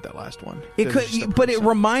Bigfoot, that last one. It could, but it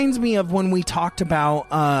reminds me of when we talked about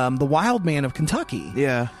the Wild Man of Kentucky.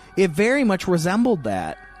 Yeah. It very much resembled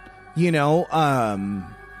that,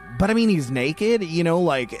 but I mean, he's naked,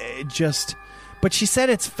 but she said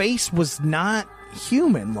its face was not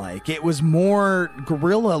human-like. It was more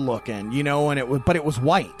gorilla-looking, and it was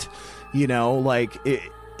white, I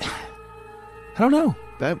don't know.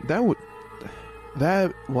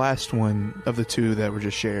 That last one of the 2 that were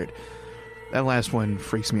just shared, that last one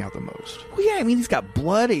freaks me out the most. Well, yeah, I mean, he's got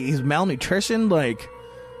blood, he's malnutrition,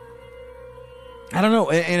 I don't know.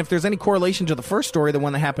 And if there's any correlation to the first story, the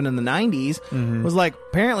one that happened in the 90s, was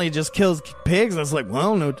apparently it just kills pigs. I was like, well, I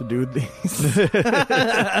don't know what to do with these.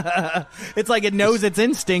 It's like it knows its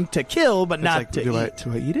instinct to kill, but not to eat.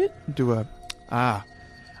 Do I eat it?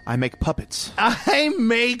 I make puppets. I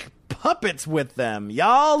make puppets with them.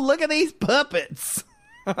 Y'all, look at these puppets.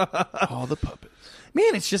 All the puppets.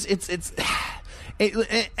 Man, it's just,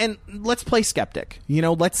 and let's play skeptic.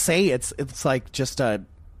 Let's say it's like just a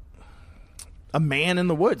man in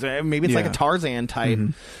the woods. Maybe it's like a Tarzan type.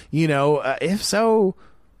 If so,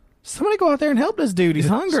 somebody go out there and help this dude. He's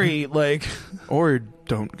hungry. Or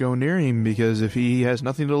don't go near him, because if he has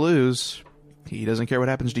nothing to lose, he doesn't care what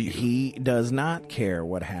happens to you. He does not care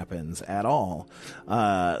what happens at all.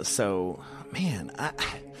 So, man, I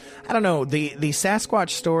don't know. The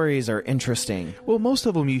Sasquatch stories are interesting. Well, most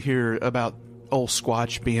of them you hear about old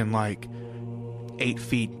Squatch being like 8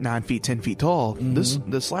 feet, 9 feet, 10 feet tall.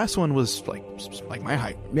 This last one was like my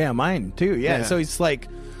height. Yeah, mine too. Yeah. So he's like,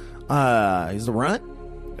 he's a runt,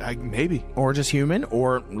 maybe, or just human,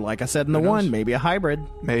 or like I said in the one, maybe a hybrid.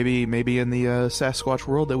 Maybe in the Sasquatch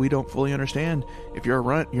world that we don't fully understand. If you're a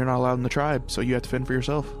runt, you're not allowed in the tribe, so you have to fend for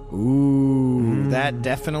yourself. Ooh, that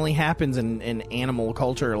definitely happens in animal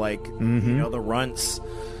culture. The runts.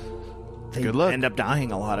 They Good luck. End up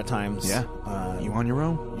dying a lot of times. Yeah, you on your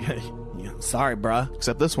own. Sorry, bruh.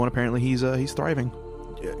 Except this one, apparently he's thriving.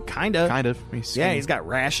 Kind of. He's got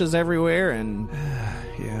rashes everywhere and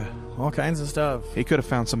all kinds of stuff. He could have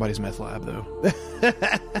found somebody's meth lab, though.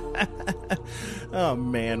 Oh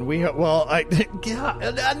man, now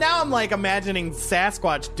I'm like imagining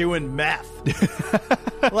Sasquatch doing meth,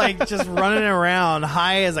 just running around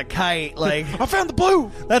high as a kite. I found the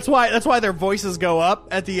blue. That's why their voices go up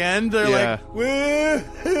at the end. They're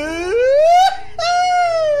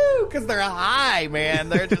because they're high, man.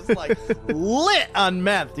 They're just lit on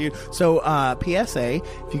meth, dude. So, PSA: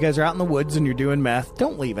 if you guys are out in the woods and you're doing meth,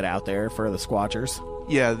 don't leave it out there for the squatchers.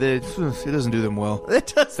 Yeah, it doesn't do them well.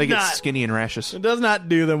 It does. They get skinny and rashes. It does not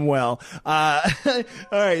do them well. All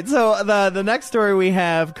right. So the next story we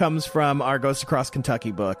have comes from our Ghost Across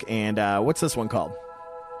Kentucky book, and what's this one called?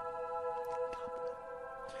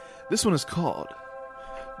 This one is called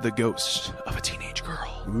 "The Ghost of a Teenage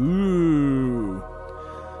Girl." Ooh.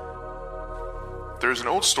 There's an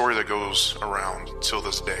old story that goes around till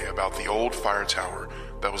this day about the old fire tower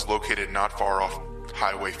that was located not far off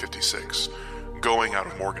Highway 56, going out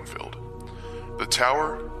of Morganfield. The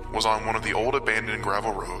tower was on one of the old abandoned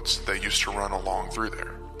gravel roads that used to run along through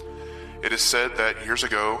there. It is said that years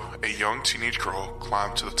ago, a young teenage girl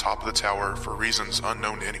climbed to the top of the tower for reasons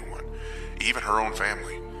unknown to anyone, even her own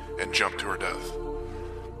family, and jumped to her death.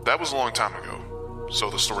 That was a long time ago,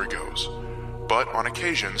 so the story goes. But on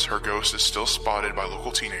occasions, her ghost is still spotted by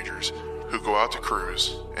local teenagers who go out to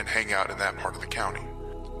cruise and hang out in that part of the county.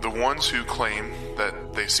 The ones who claim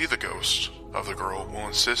that they see the ghost of the girl will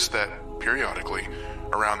insist that periodically,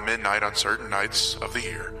 around midnight on certain nights of the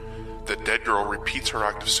year, the dead girl repeats her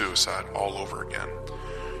act of suicide all over again.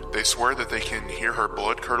 They swear that they can hear her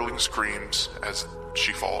blood-curdling screams as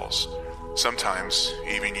she falls. Sometimes,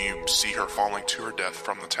 even you see her falling to her death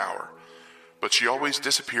from the tower. But she always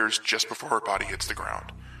disappears just before her body hits the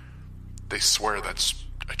ground. They swear that's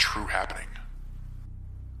a true happening.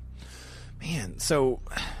 Man, so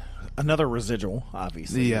another residual,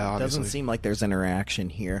 obviously. Yeah, obviously. Doesn't seem like there's interaction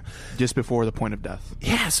here. Just before the point of death.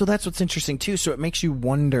 Yeah, so that's what's interesting, too. So it makes you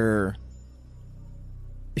wonder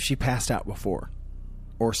if she passed out before.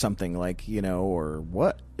 Or something or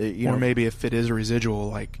what. Or maybe if it is a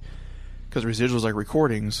residual, Because residuals like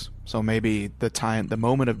recordings, so maybe the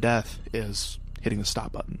moment of death is hitting the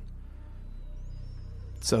stop button.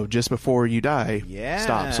 So just before you die,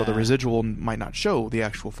 stop. So the residual might not show the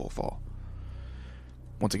actual full fall.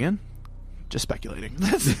 Once again, just speculating.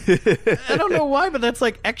 I don't know why, but that's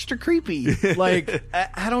like extra creepy. Like,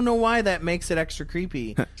 I don't know why that makes it extra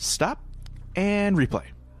creepy. Stop and replay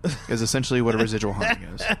is essentially what a residual haunting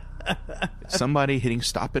is. It's somebody hitting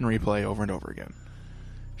stop and replay over and over again.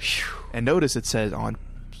 And notice it says on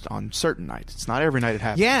certain nights. It's not every night it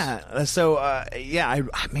happens. Yeah. So, I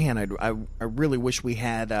really wish we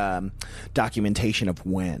had documentation of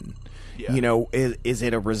when. Yeah. You know, is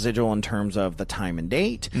it a residual in terms of the time and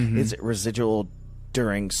date? Mm-hmm. Is it residual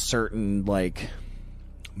during certain, like,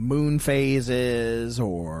 moon phases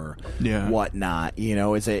or whatnot? You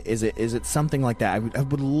know, is it something like that? I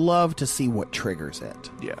would love to see what triggers it.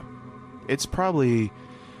 Yeah. It's probably...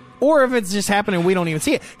 Or if it's just happening, we don't even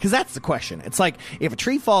see it. Because that's the question. It's like, if a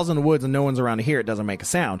tree falls in the woods and no one's around to hear it, doesn't make a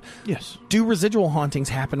sound. Yes. Do residual hauntings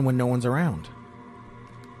happen when no one's around?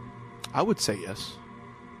 I would say yes.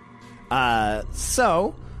 That's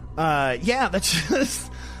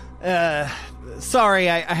just... sorry,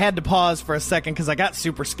 I had to pause for a second because I got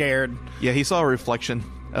super scared. Yeah, he saw a reflection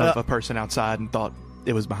of a person outside and thought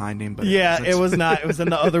it was behind him. But it was not. It was in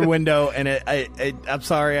the other window, and I'm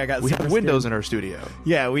sorry, I got. We super have windows scared. in our studio.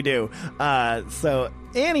 Yeah, we do.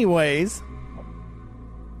 Anyways.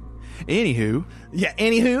 Anyways,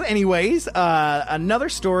 another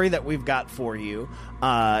story that we've got for you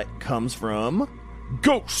comes from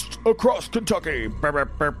Ghost Across Kentucky. Burp,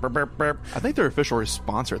 burp, burp, burp, burp, burp. I think they're official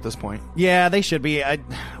sponsor at this point. Yeah, they should be. I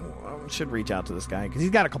should reach out to this guy because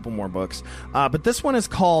he's got a couple more books. But this one is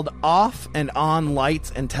called Off and On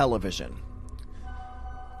Lights and Television.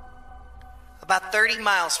 About 30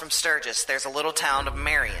 miles from Sturgis, there's a little town of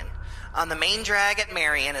Marion. On the main drag at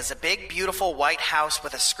Marion is a big, beautiful white house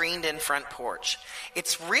with a screened-in front porch.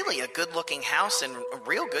 It's really a good-looking house in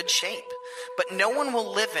real good shape, but no one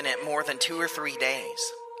will live in it more than 2 or 3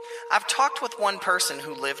 days. I've talked with one person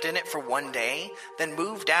who lived in it for 1 day, then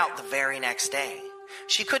moved out the very next day.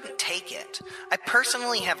 She couldn't take it. I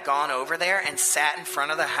personally have gone over there and sat in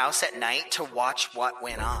front of the house at night to watch what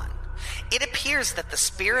went on. It appears that the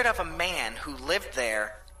spirit of a man who lived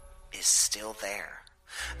there is still there.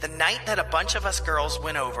 The night that a bunch of us girls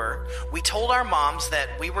went over, we told our moms that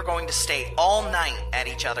we were going to stay all night at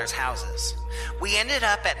each other's houses. We ended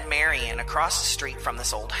up at Marion across the street from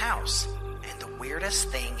this old house, and the weirdest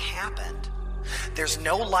thing happened. There's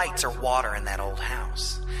no lights or water in that old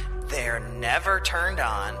house. They're never turned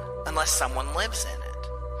on unless someone lives in it.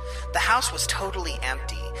 The house was totally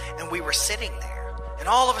empty, and we were sitting there. And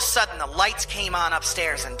all of a sudden, the lights came on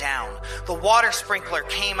upstairs and down. The water sprinkler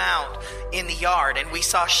came out in the yard, and we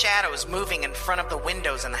saw shadows moving in front of the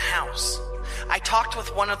windows in the house. I talked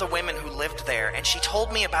with one of the women who lived there, and she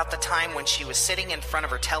told me about the time when she was sitting in front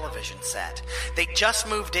of her television set. They'd just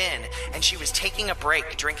moved in, and she was taking a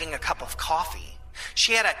break, drinking a cup of coffee.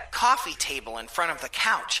 She had a coffee table in front of the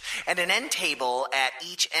couch and an end table at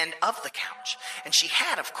each end of the couch. And she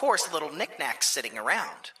had, of course, little knickknacks sitting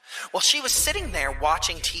around. Well, she was sitting there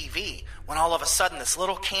watching TV when all of a sudden this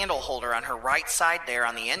little candle holder on her right side there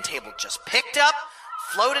on the end table just picked up,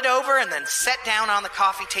 floated over, and then sat down on the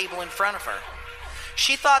coffee table in front of her.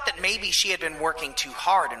 She thought that maybe she had been working too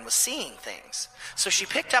hard and was seeing things. So she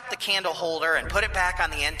picked up the candle holder and put it back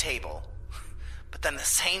on the end table. But then the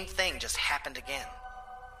same thing just happened again.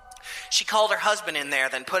 She called her husband in there,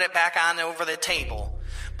 then put it back on over the table.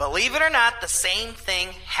 Believe it or not, the same thing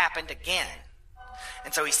happened again.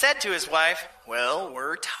 And so he said to his wife, "Well,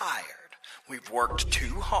 we're tired. We've worked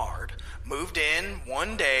too hard, moved in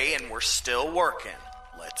 1 day, and we're still working.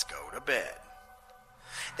 Let's go to bed."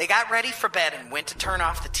 They got ready for bed and went to turn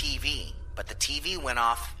off the TV, but the TV went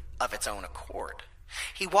off of its own accord.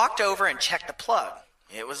 He walked over and checked the plug.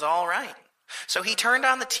 It was all right. So he turned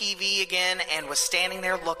on the TV again and was standing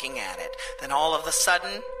there looking at it. Then all of a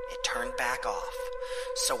sudden, it turned back off.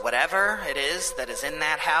 So whatever it is that is in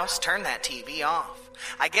that house, turn that TV off.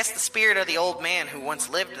 I guess the spirit of the old man who once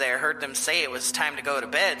lived there heard them say it was time to go to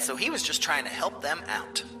bed, so he was just trying to help them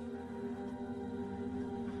out.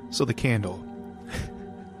 So the candle.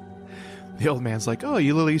 The old man's like, "Oh,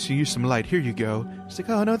 you little used to use some light. Here you go." She's like,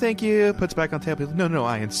 "Oh, no, thank you." Puts it back on the table. No,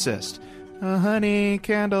 I insist. "Oh, honey,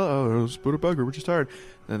 candle. Oh, it's put a bugger. We're just tired."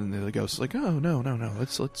 And the ghost is like, "Oh, no.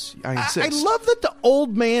 Let's. I insist." I love that the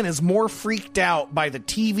old man is more freaked out by the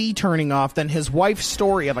TV turning off than his wife's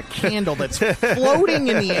story of a candle that's floating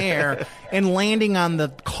in the air and landing on the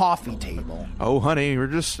coffee table. "Oh, honey, we're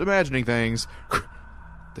just imagining things."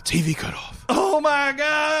 The TV cut off. Oh my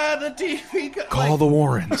God, the TV cut. Call the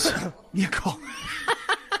Warrens. You call.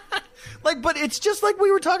 Like, but it's just like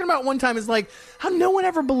we were talking about one time. Is like how no one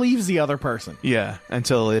ever believes the other person. Yeah,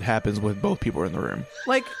 until it happens with both people in the room.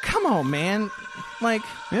 Like, come on, man. Like,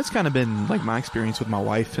 It's kind of been like my experience with my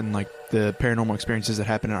wife and like the paranormal experiences that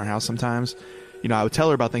happen in our house sometimes. You know, I would tell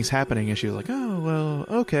her about things happening and she was like, oh, well,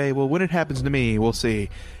 okay, well, when it happens to me, we'll see.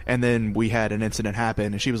 And then we had an incident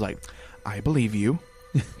happen and she was like, I believe you.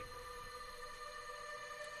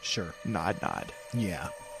 sure. Nod. Yeah.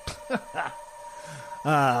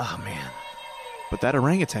 Oh, man. But that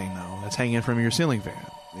orangutan, though, that's hanging from your ceiling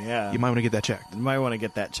fan. Yeah. You might want to get that checked. You might want to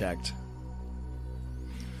get that checked.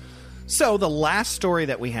 So the last story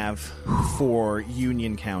that we have for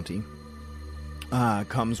Union County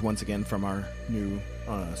comes once again from our new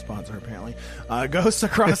sponsor, apparently. Ghosts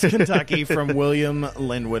Across Kentucky from William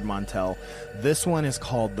Linwood Montel. This one is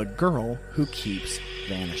called The Girl Who Keeps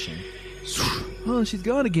Vanishing. Oh, she's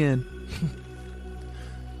gone again.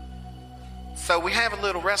 So we have a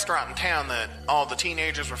little restaurant in town that all the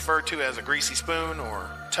teenagers refer to as a Greasy Spoon or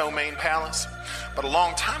Ptomaine Palace. But a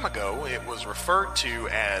long time ago, it was referred to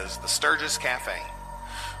as the Sturgis Cafe.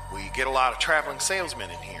 We get a lot of traveling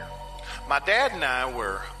salesmen in here. My dad and I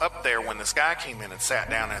were up there when this guy came in and sat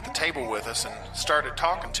down at the table with us and started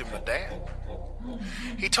talking to my dad.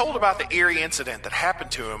 He told about the eerie incident that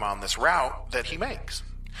happened to him on this route that he makes.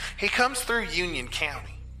 He comes through Union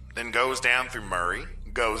County, then goes down through Murray,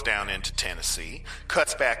 goes down into Tennessee,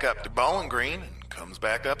 cuts back up to Bowling Green, and comes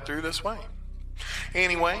back up through this way.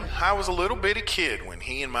 Anyway, I was a little bitty kid when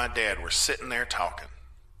he and my dad were sitting there talking.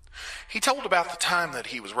 He told about the time that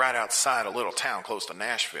he was right outside a little town close to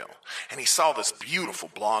Nashville, and he saw this beautiful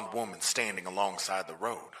blonde woman standing alongside the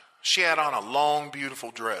road. She had on a long,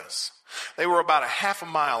 beautiful dress. They were about a half a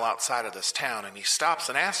mile outside of this town, and he stops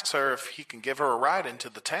and asks her if he can give her a ride into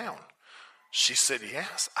the town. She said,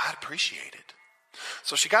 yes, I'd appreciate it.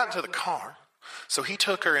 So she got into the car, so he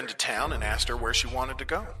took her into town and asked her where she wanted to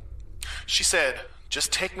go. She said,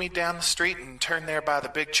 just take me down the street and turn there by the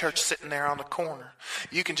big church sitting there on the corner.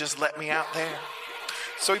 You can just let me out there.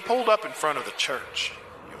 So he pulled up in front of the church.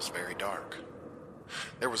 It was very dark.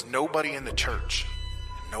 There was nobody in the church,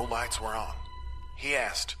 and no lights were on. He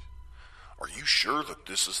asked, are you sure that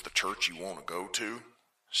this is the church you want to go to?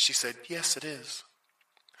 She said, yes, it is.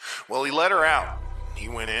 Well, he let her out. He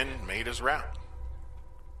went in and made his route.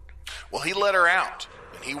 Well, he let her out,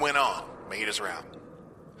 and he went on, made his route.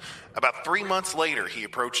 About 3 months later, he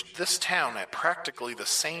approached this town at practically the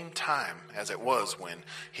same time as it was when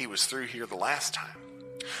he was through here the last time.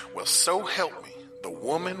 Well, so help me, the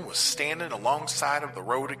woman was standing alongside of the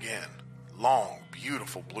road again. Long,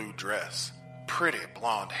 beautiful blue dress, pretty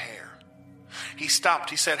blonde hair. He stopped.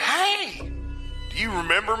 He said, hey, do you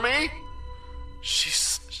remember me? She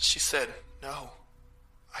said, no,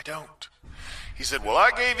 I don't. He said, well,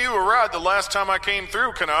 I gave you a ride the last time I came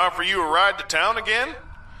through. Can I offer you a ride to town again?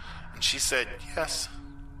 And she said, yes,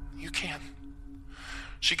 you can.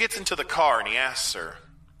 She gets into the car and he asks her,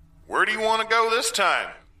 where do you want to go this time?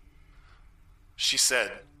 She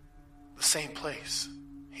said, the same place.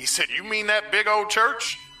 He said, you mean that big old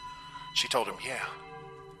church? She told him, yeah.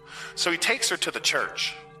 So he takes her to the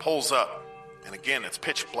church, pulls up, and again, it's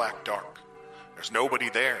pitch black dark. There's nobody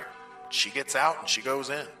there. She gets out and she goes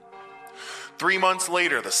in. 3 months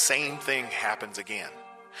later, the same thing happens again.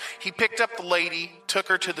 He picked up the lady, took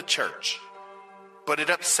her to the church. But it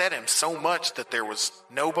upset him so much that there was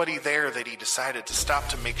nobody there that he decided to stop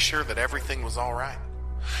to make sure that everything was all right.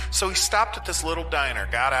 So he stopped at this little diner,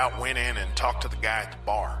 got out, went in, and talked to the guy at the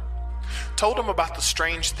bar. Told him about the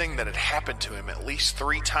strange thing that had happened to him at least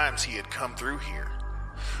 3 times he had come through here.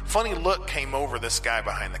 Funny look came over this guy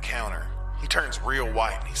behind the counter. He turns real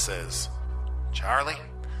white and he says, Charlie,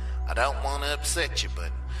 I don't want to upset you,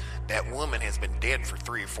 but that woman has been dead for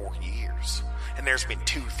 3 or 4 years. And there's been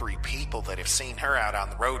 2 or 3 people that have seen her out on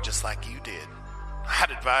the road just like you did.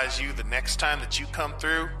 I'd advise you the next time that you come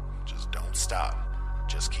through, just don't stop.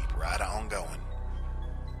 Just keep right on going.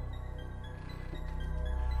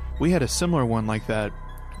 We had a similar one like that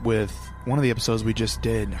with one of the episodes we just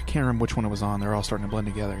did. I can't remember which one it was on. They're all starting to blend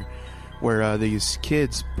together. Where these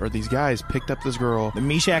kids, or these guys, picked up this girl. The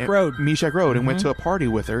Meshack Road. And went to a party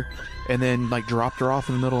with her. And then, dropped her off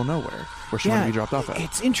in the middle of nowhere. Where she wanted to be dropped off at.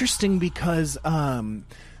 It's interesting because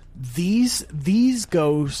these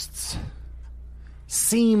ghosts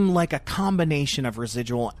seem like a combination of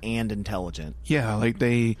residual and intelligent. Yeah,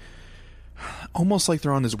 they... Almost like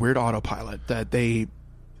they're on this weird autopilot. That they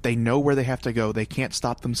know where they have to go. They can't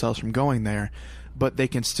stop themselves from going there. But they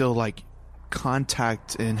can still,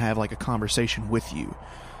 contact and have a conversation with you.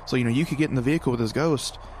 So, you could get in the vehicle with this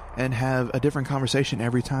ghost and have a different conversation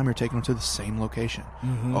every time you're taking them to the same location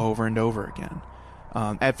over and over again.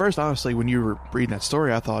 At first, honestly, when you were reading that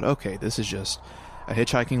story, I thought, okay, this is just a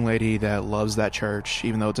hitchhiking lady that loves that church.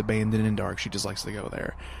 Even though it's abandoned and dark, she just likes to go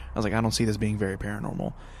there. I was like, I don't see this being very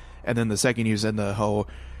paranormal. And then the second you said the whole,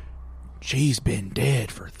 she's been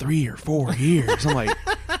dead for 3 or 4 years. I'm like,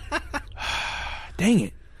 dang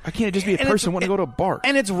it. Why can't it just be a person wanting to go to a bar?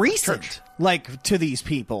 And it's recent, like, to these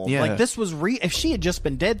people. Yeah. Like, this was if she had just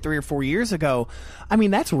been dead 3 or 4 years ago, I mean,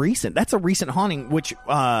 that's recent. That's a recent haunting, which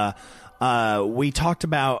we talked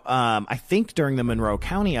about, I think, during the Monroe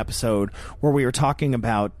County episode, where we were talking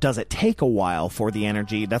about, does it take a while for the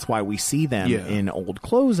energy? That's why we see them in old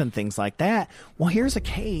clothes and things like that. Well, here's a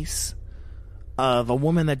case of a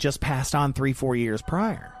woman that just passed on 3-4 years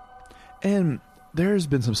prior. And there's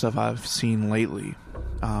been some stuff I've seen lately.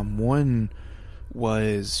 One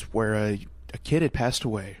was where a kid had passed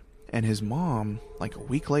away, and his mom, like a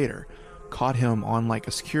week later, caught him on like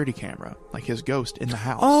a security camera, like his ghost in the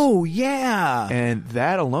house. Oh, yeah. And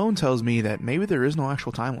that alone tells me that maybe there is no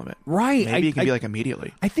actual time limit. Right. Maybe it can be like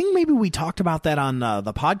immediately. I think maybe we talked about that on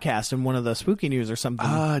the podcast in one of the Spooky News or something.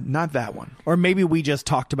 Not that one. Or maybe we just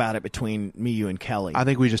talked about it between me, you, and Kelly. I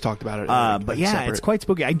think we just talked about it. But yeah, separate. it's quite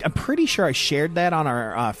spooky. I'm pretty sure I shared that on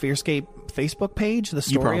our Fearscape Facebook page, the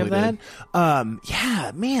story of that.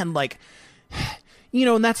 Yeah, man, like...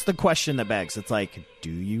 and that's the question that begs. It's like, do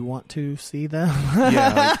you want to see them?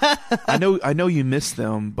 Yeah, like, I know you miss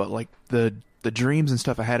them, but like the dreams and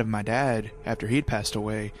stuff I had of my dad after he'd passed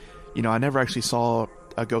away, I never actually saw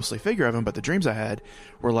a ghostly figure of him, but the dreams I had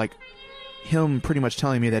were like him pretty much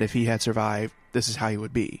telling me that if he had survived, this is how he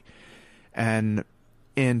would be. And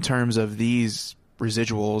in terms of these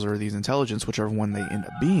residuals or these intelligence, whichever one they end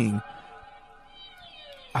up being,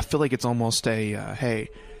 I feel like it's almost a, hey,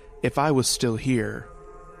 if I was still here,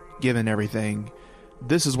 given everything,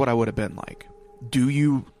 this is what I would have been like.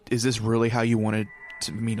 Is this really how you wanted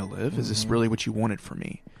me to live? Is this really what you wanted for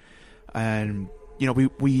me? And,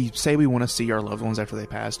 we say we want to see our loved ones after they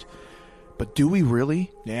passed, but do we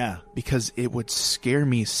really? Yeah. Because it would scare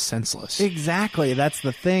me senseless. Exactly. That's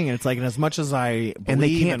the thing. And it's like, and as much as I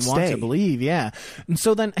believe and want to believe, yeah. And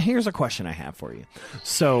so then here's a question I have for you.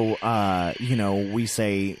 So, we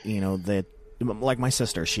say, that, like my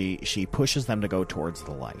sister, she pushes them to go towards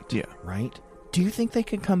the light. Yeah. Right? Do you think they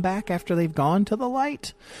can come back after they've gone to the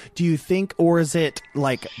light? Do you think, or is it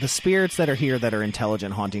like the spirits that are here that are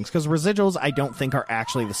intelligent hauntings? Because residuals, I don't think are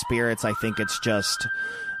actually the spirits. I think it's just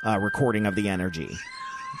a recording of the energy.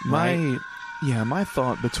 My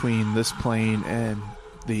thought between this plane and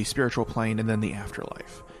the spiritual plane and then the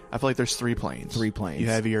afterlife. I feel like there's 3 planes. 3 planes. You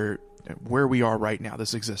have where we are right now,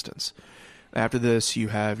 this existence. After this, you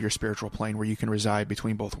have your spiritual plane where you can reside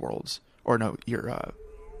between both worlds. Or no, your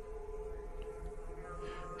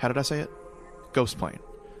how did I say it? Ghost plane.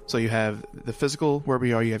 So you have the physical where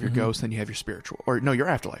we are, you have your ghost, then you have your spiritual. Or no, your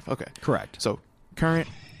afterlife. Okay. Correct. So current,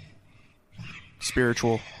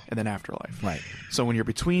 spiritual, and then afterlife. Right. So when you're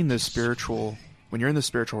between the spiritual, when you're in the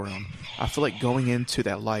spiritual realm, I feel like going into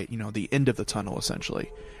that light, the end of the tunnel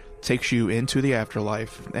essentially, takes you into the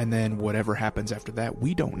afterlife, and then whatever happens after that,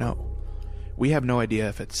 we don't know. We have no idea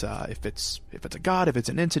if it's a god, if it's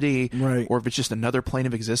an entity, right, or if it's just another plane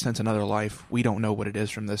of existence, another life. We don't know what it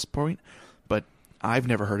is from this point, but I've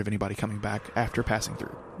never heard of anybody coming back after passing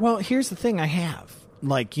through. Well, here's the thing I have.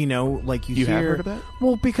 Like, you hear... have heard of that?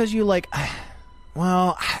 Well, because you like...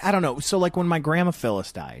 Well, I don't know. So, like, when my grandma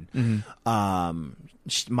Phyllis died,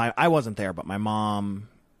 I wasn't there, but my mom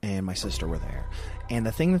and my sister were there. And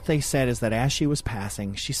the thing that they said is that as she was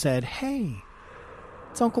passing, she said, "Hey,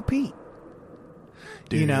 it's Uncle Pete."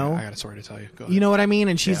 Dude, I got a story to tell you. Go ahead. You know what I mean?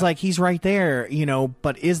 And she's like, he's right there,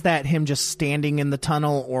 but is that him just standing in the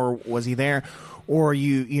tunnel, or was he there? Or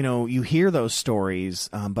you hear those stories,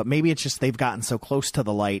 but maybe it's just they've gotten so close to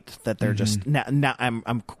the light that they're just now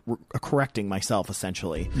I'm correcting myself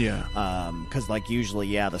essentially. Yeah. Because like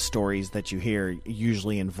usually, the stories that you hear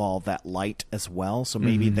usually involve that light as well. So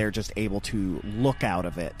maybe they're just able to look out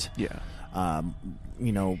of it. Yeah.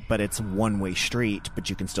 But it's a one-way street, but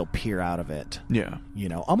you can still peer out of it. Yeah.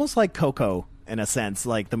 Almost like Coco. In a sense,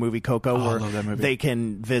 like the movie Coco, I where love that movie. they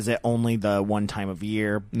can visit only the one time of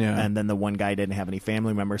year, and then the one guy didn't have any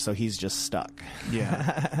family members, so he's just stuck.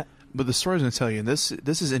 Yeah. But the story I was going to tell you, this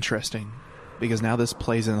is interesting, because now this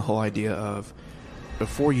plays in the whole idea of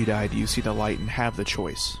before you die, do you see the light and have the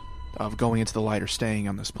choice of going into the light or staying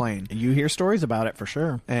on this plane? You hear stories about it for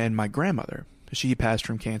sure. And my grandmother, she passed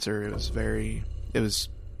from cancer.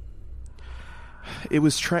 It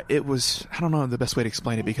was I don't know the best way to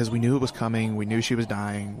explain it, because we knew it was coming. We knew she was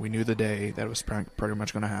dying. We knew the day that it was pretty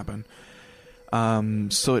much going to happen.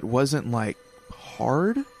 So it wasn't like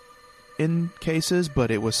hard in cases,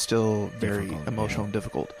 but it was still very emotional and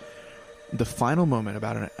difficult. The final moment,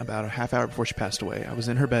 about a half hour before she passed away, I was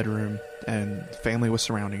in her bedroom and family was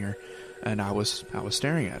surrounding her, and I was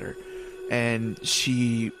staring at her, and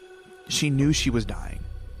she knew she was dying.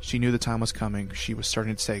 She knew the time was coming. She was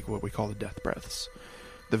starting to take what we call the death breaths,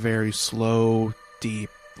 the very slow, deep,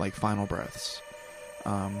 like final breaths.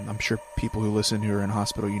 I'm sure people who listen who are in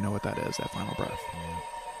hospital, you know what that is, that final breath.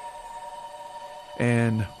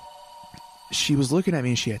 And she was looking at me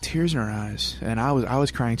and she had tears in her eyes, and I was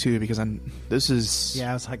crying too, because I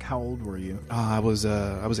was like, how old were you? I was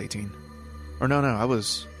 18. Or no,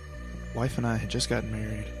 wife and I had just gotten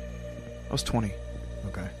married. I was 20.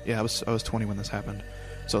 Okay. Yeah, I was 20 when this happened.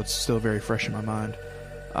 So it's still very fresh in my mind.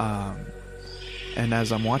 And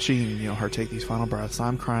as I'm watching, her take these final breaths,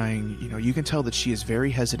 I'm crying. You can tell that she is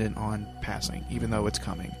very hesitant on passing, even though it's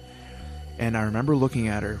coming. And I remember looking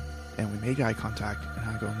at her, and we made eye contact, and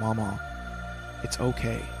I go, Mama, it's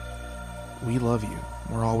okay. We love you.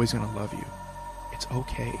 We're always going to love you. It's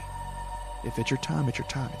okay. If it's your time, it's your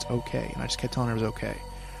time. It's okay. And I just kept telling her it was okay.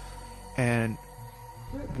 And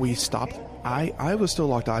we stopped. I was still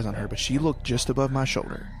locked eyes on her, but she looked just above my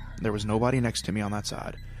shoulder. There was nobody next to me on that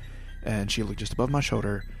side. And she looked just above my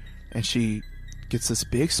shoulder, and she gets this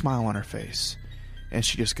big smile on her face, and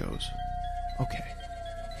she just goes, okay.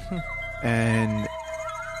 And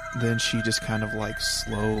then she just kind of like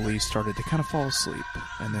slowly started to kind of fall asleep,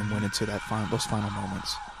 and then went into those final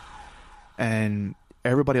moments. And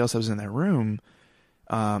everybody else that was in that room,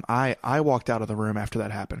 I walked out of the room after that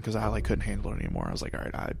happened, because I couldn't handle it anymore. I was like, all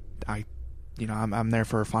right, I'm there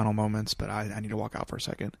for her final moments, but I need to walk out for a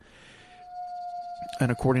second. And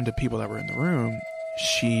according to people that were in the room,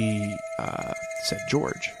 she said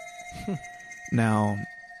George. Now,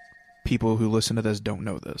 people who listen to this don't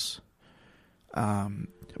know this.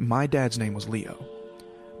 My dad's name was Leo,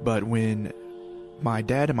 but when my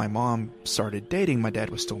dad and my mom started dating, my dad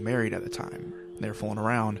was still married at the time. They were fooling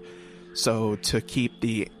around. So to keep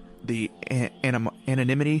the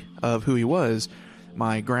anonymity of who he was,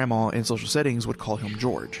 my grandma in social settings would call him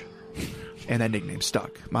George. And that nickname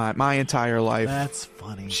stuck. My entire life. That's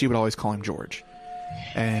funny. She would always call him George.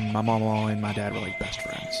 And my mama and my dad were like best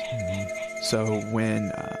friends. Mm-hmm. So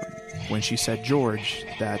when she said George,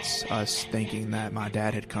 that's us thinking that my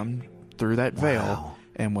dad had come through that veil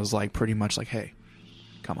and was like pretty much like, hey,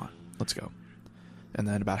 come on, let's go. And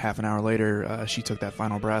then about half an hour later, she took that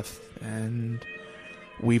final breath, and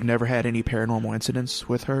we've never had any paranormal incidents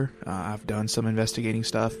with her. I've done some investigating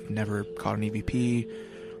stuff, never caught an EVP,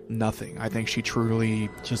 nothing. I think she truly,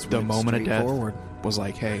 just the moment of death, forward. Was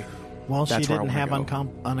like, hey, well, that's she where I didn't wanna have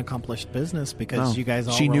go. unaccomplished business, because you guys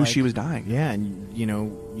all she were knew like, she was dying. Yeah, and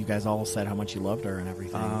you guys all said how much you loved her and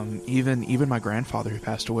everything. Even my grandfather, who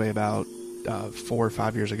passed away about 4 or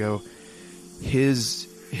 5 years ago,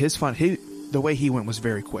 the way he went was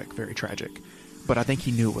very quick, very tragic. But I think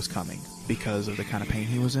he knew it was coming because of the kind of pain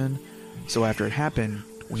he was in. So after it happened,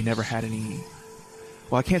 we never had any...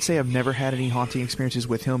 Well, I can't say I've never had any haunting experiences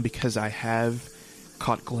with him, because I have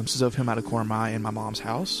caught glimpses of him out of the corner of my eye in my mom's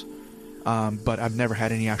house. But I've never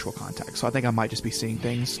had any actual contact. So I think I might just be seeing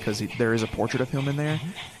things, because there is a portrait of him in there.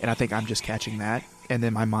 And I think I'm just catching that. And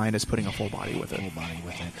then my mind is putting a full body with it.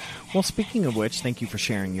 Well, speaking of which, thank you for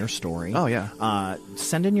sharing your story. Oh, yeah.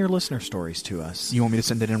 Send in your listener stories to us. You want me to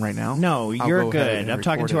send it in right now? No, you're good. I'm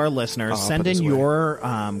talking to our listeners. Send in your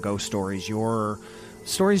ghost stories, your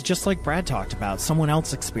stories just like Brad talked about, someone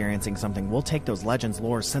else experiencing something. We'll take those legends,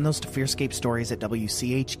 lore, send those to fearscapestories at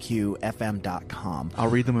WCHQFM.com. I'll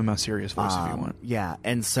read them in my serious voice if you want. Yeah,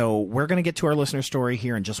 and so we're going to get to our listener story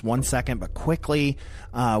here in just 1 second, but quickly,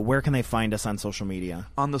 where can they find us on social media?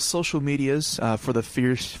 On the social medias for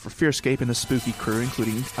Fearscape and the Spooky Crew,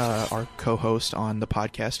 including our co-host on the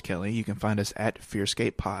podcast, Kelly, you can find us at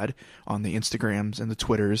Fearscape Pod on the Instagrams and the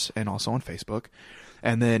Twitters, and also on Facebook.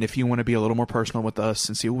 And then if you want to be a little more personal with us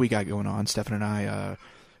and see what we got going on, Stefan and I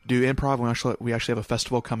do improv. We actually have a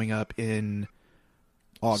festival coming up in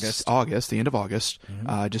August, the end of August.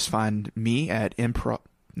 Mm-hmm. Just find me at improv.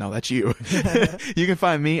 No, that's you. You can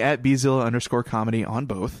find me at Bzilla_comedy on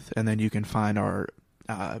both. And then you can find our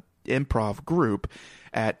improv group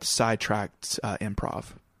at Sidetracked Improv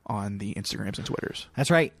on the Instagrams and Twitters. That's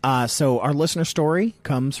right. So our listener story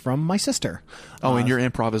comes from my sister. Oh, and your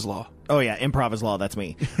improv is law. Oh, yeah. Improv is law. That's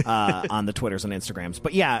me on the Twitters and Instagrams.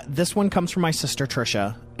 But yeah, this one comes from my sister,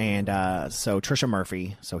 Trisha. And so Trisha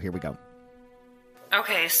Murphy. So here we go.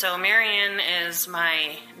 Okay, so Marion is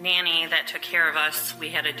my nanny that took care of us. We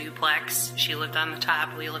had a duplex. She lived on the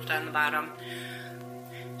top, we lived on the bottom.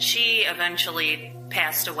 She eventually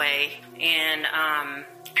passed away, and I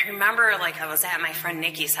remember I was at my friend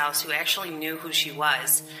Nikki's house, who actually knew who she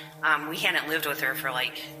was. We hadn't lived with her for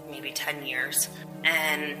maybe 10 years,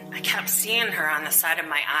 and I kept seeing her on the side of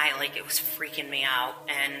my eye, it was freaking me out.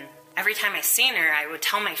 And every time I seen her, I would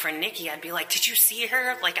tell my friend Nikki, I'd be like, did you see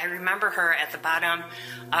her? I remember her at the bottom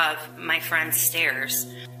of my friend's stairs.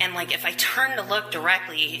 And if I turned to look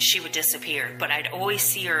directly, she would disappear. But I'd always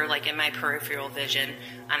see her in my peripheral vision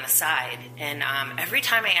on the side. And every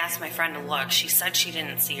time I asked my friend to look, she said she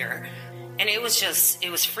didn't see her. And it was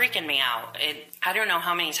freaking me out. I don't know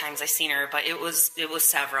how many times I seen her, but it was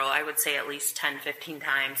several. I would say at least 10, 15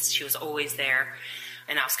 times. She was always there.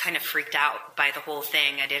 And I was kind of freaked out by the whole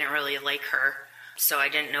thing. I didn't really like her, so I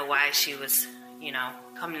didn't know why she was,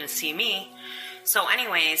 coming to see me. So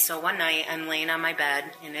anyway, one night I'm laying on my bed,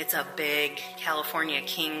 and it's a big California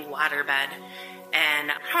king water bed.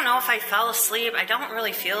 And I don't know if I fell asleep. I don't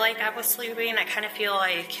really feel like I was sleeping. I kind of feel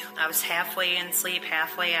like I was halfway in sleep,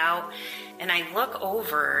 halfway out. And I look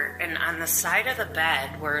over, and on the side of the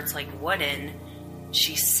bed where it's wooden,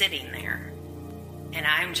 she's sitting there. And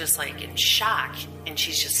I'm just in shock, and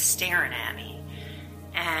she's just staring at me.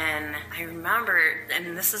 And I remember,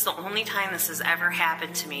 and this is the only time this has ever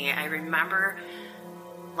happened to me, I remember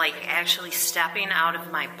actually stepping out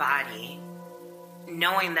of my body,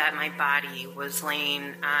 knowing that my body was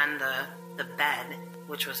laying on the bed,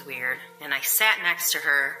 which was weird. And I sat next to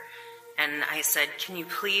her, and I said, can you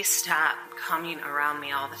please stop coming around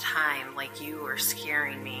me all the time? You were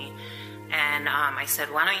scaring me. And I said,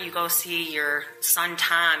 why don't you go see your son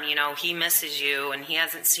Tom? He misses you and he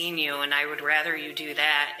hasn't seen you, and I would rather you do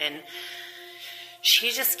that. And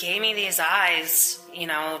she just gave me these eyes,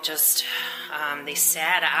 these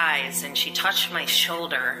sad eyes, and she touched my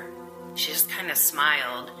shoulder. She just kind of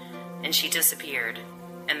smiled, and she disappeared.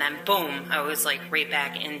 And then boom, I was right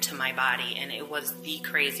back into my body, and it was the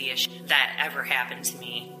craziest that ever happened to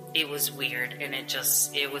me. It was weird, and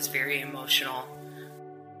it was very emotional.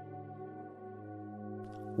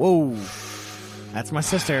 Whoa. That's my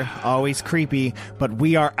sister. Always creepy, but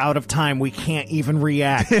we are out of time. We can't even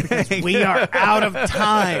react because we are out of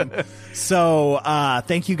time. So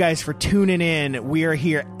thank you guys for tuning in. We are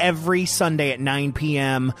here every Sunday at 9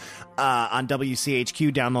 p.m. On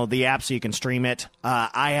WCHQ. Download the app so you can stream it.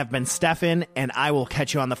 I have been Stefan, and I will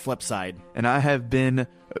catch you on the flip side. And I have been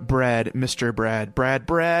Brad, Mr. Brad.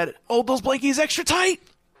 Brad. Hold those blankies extra tight.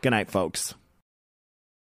 Good night, folks.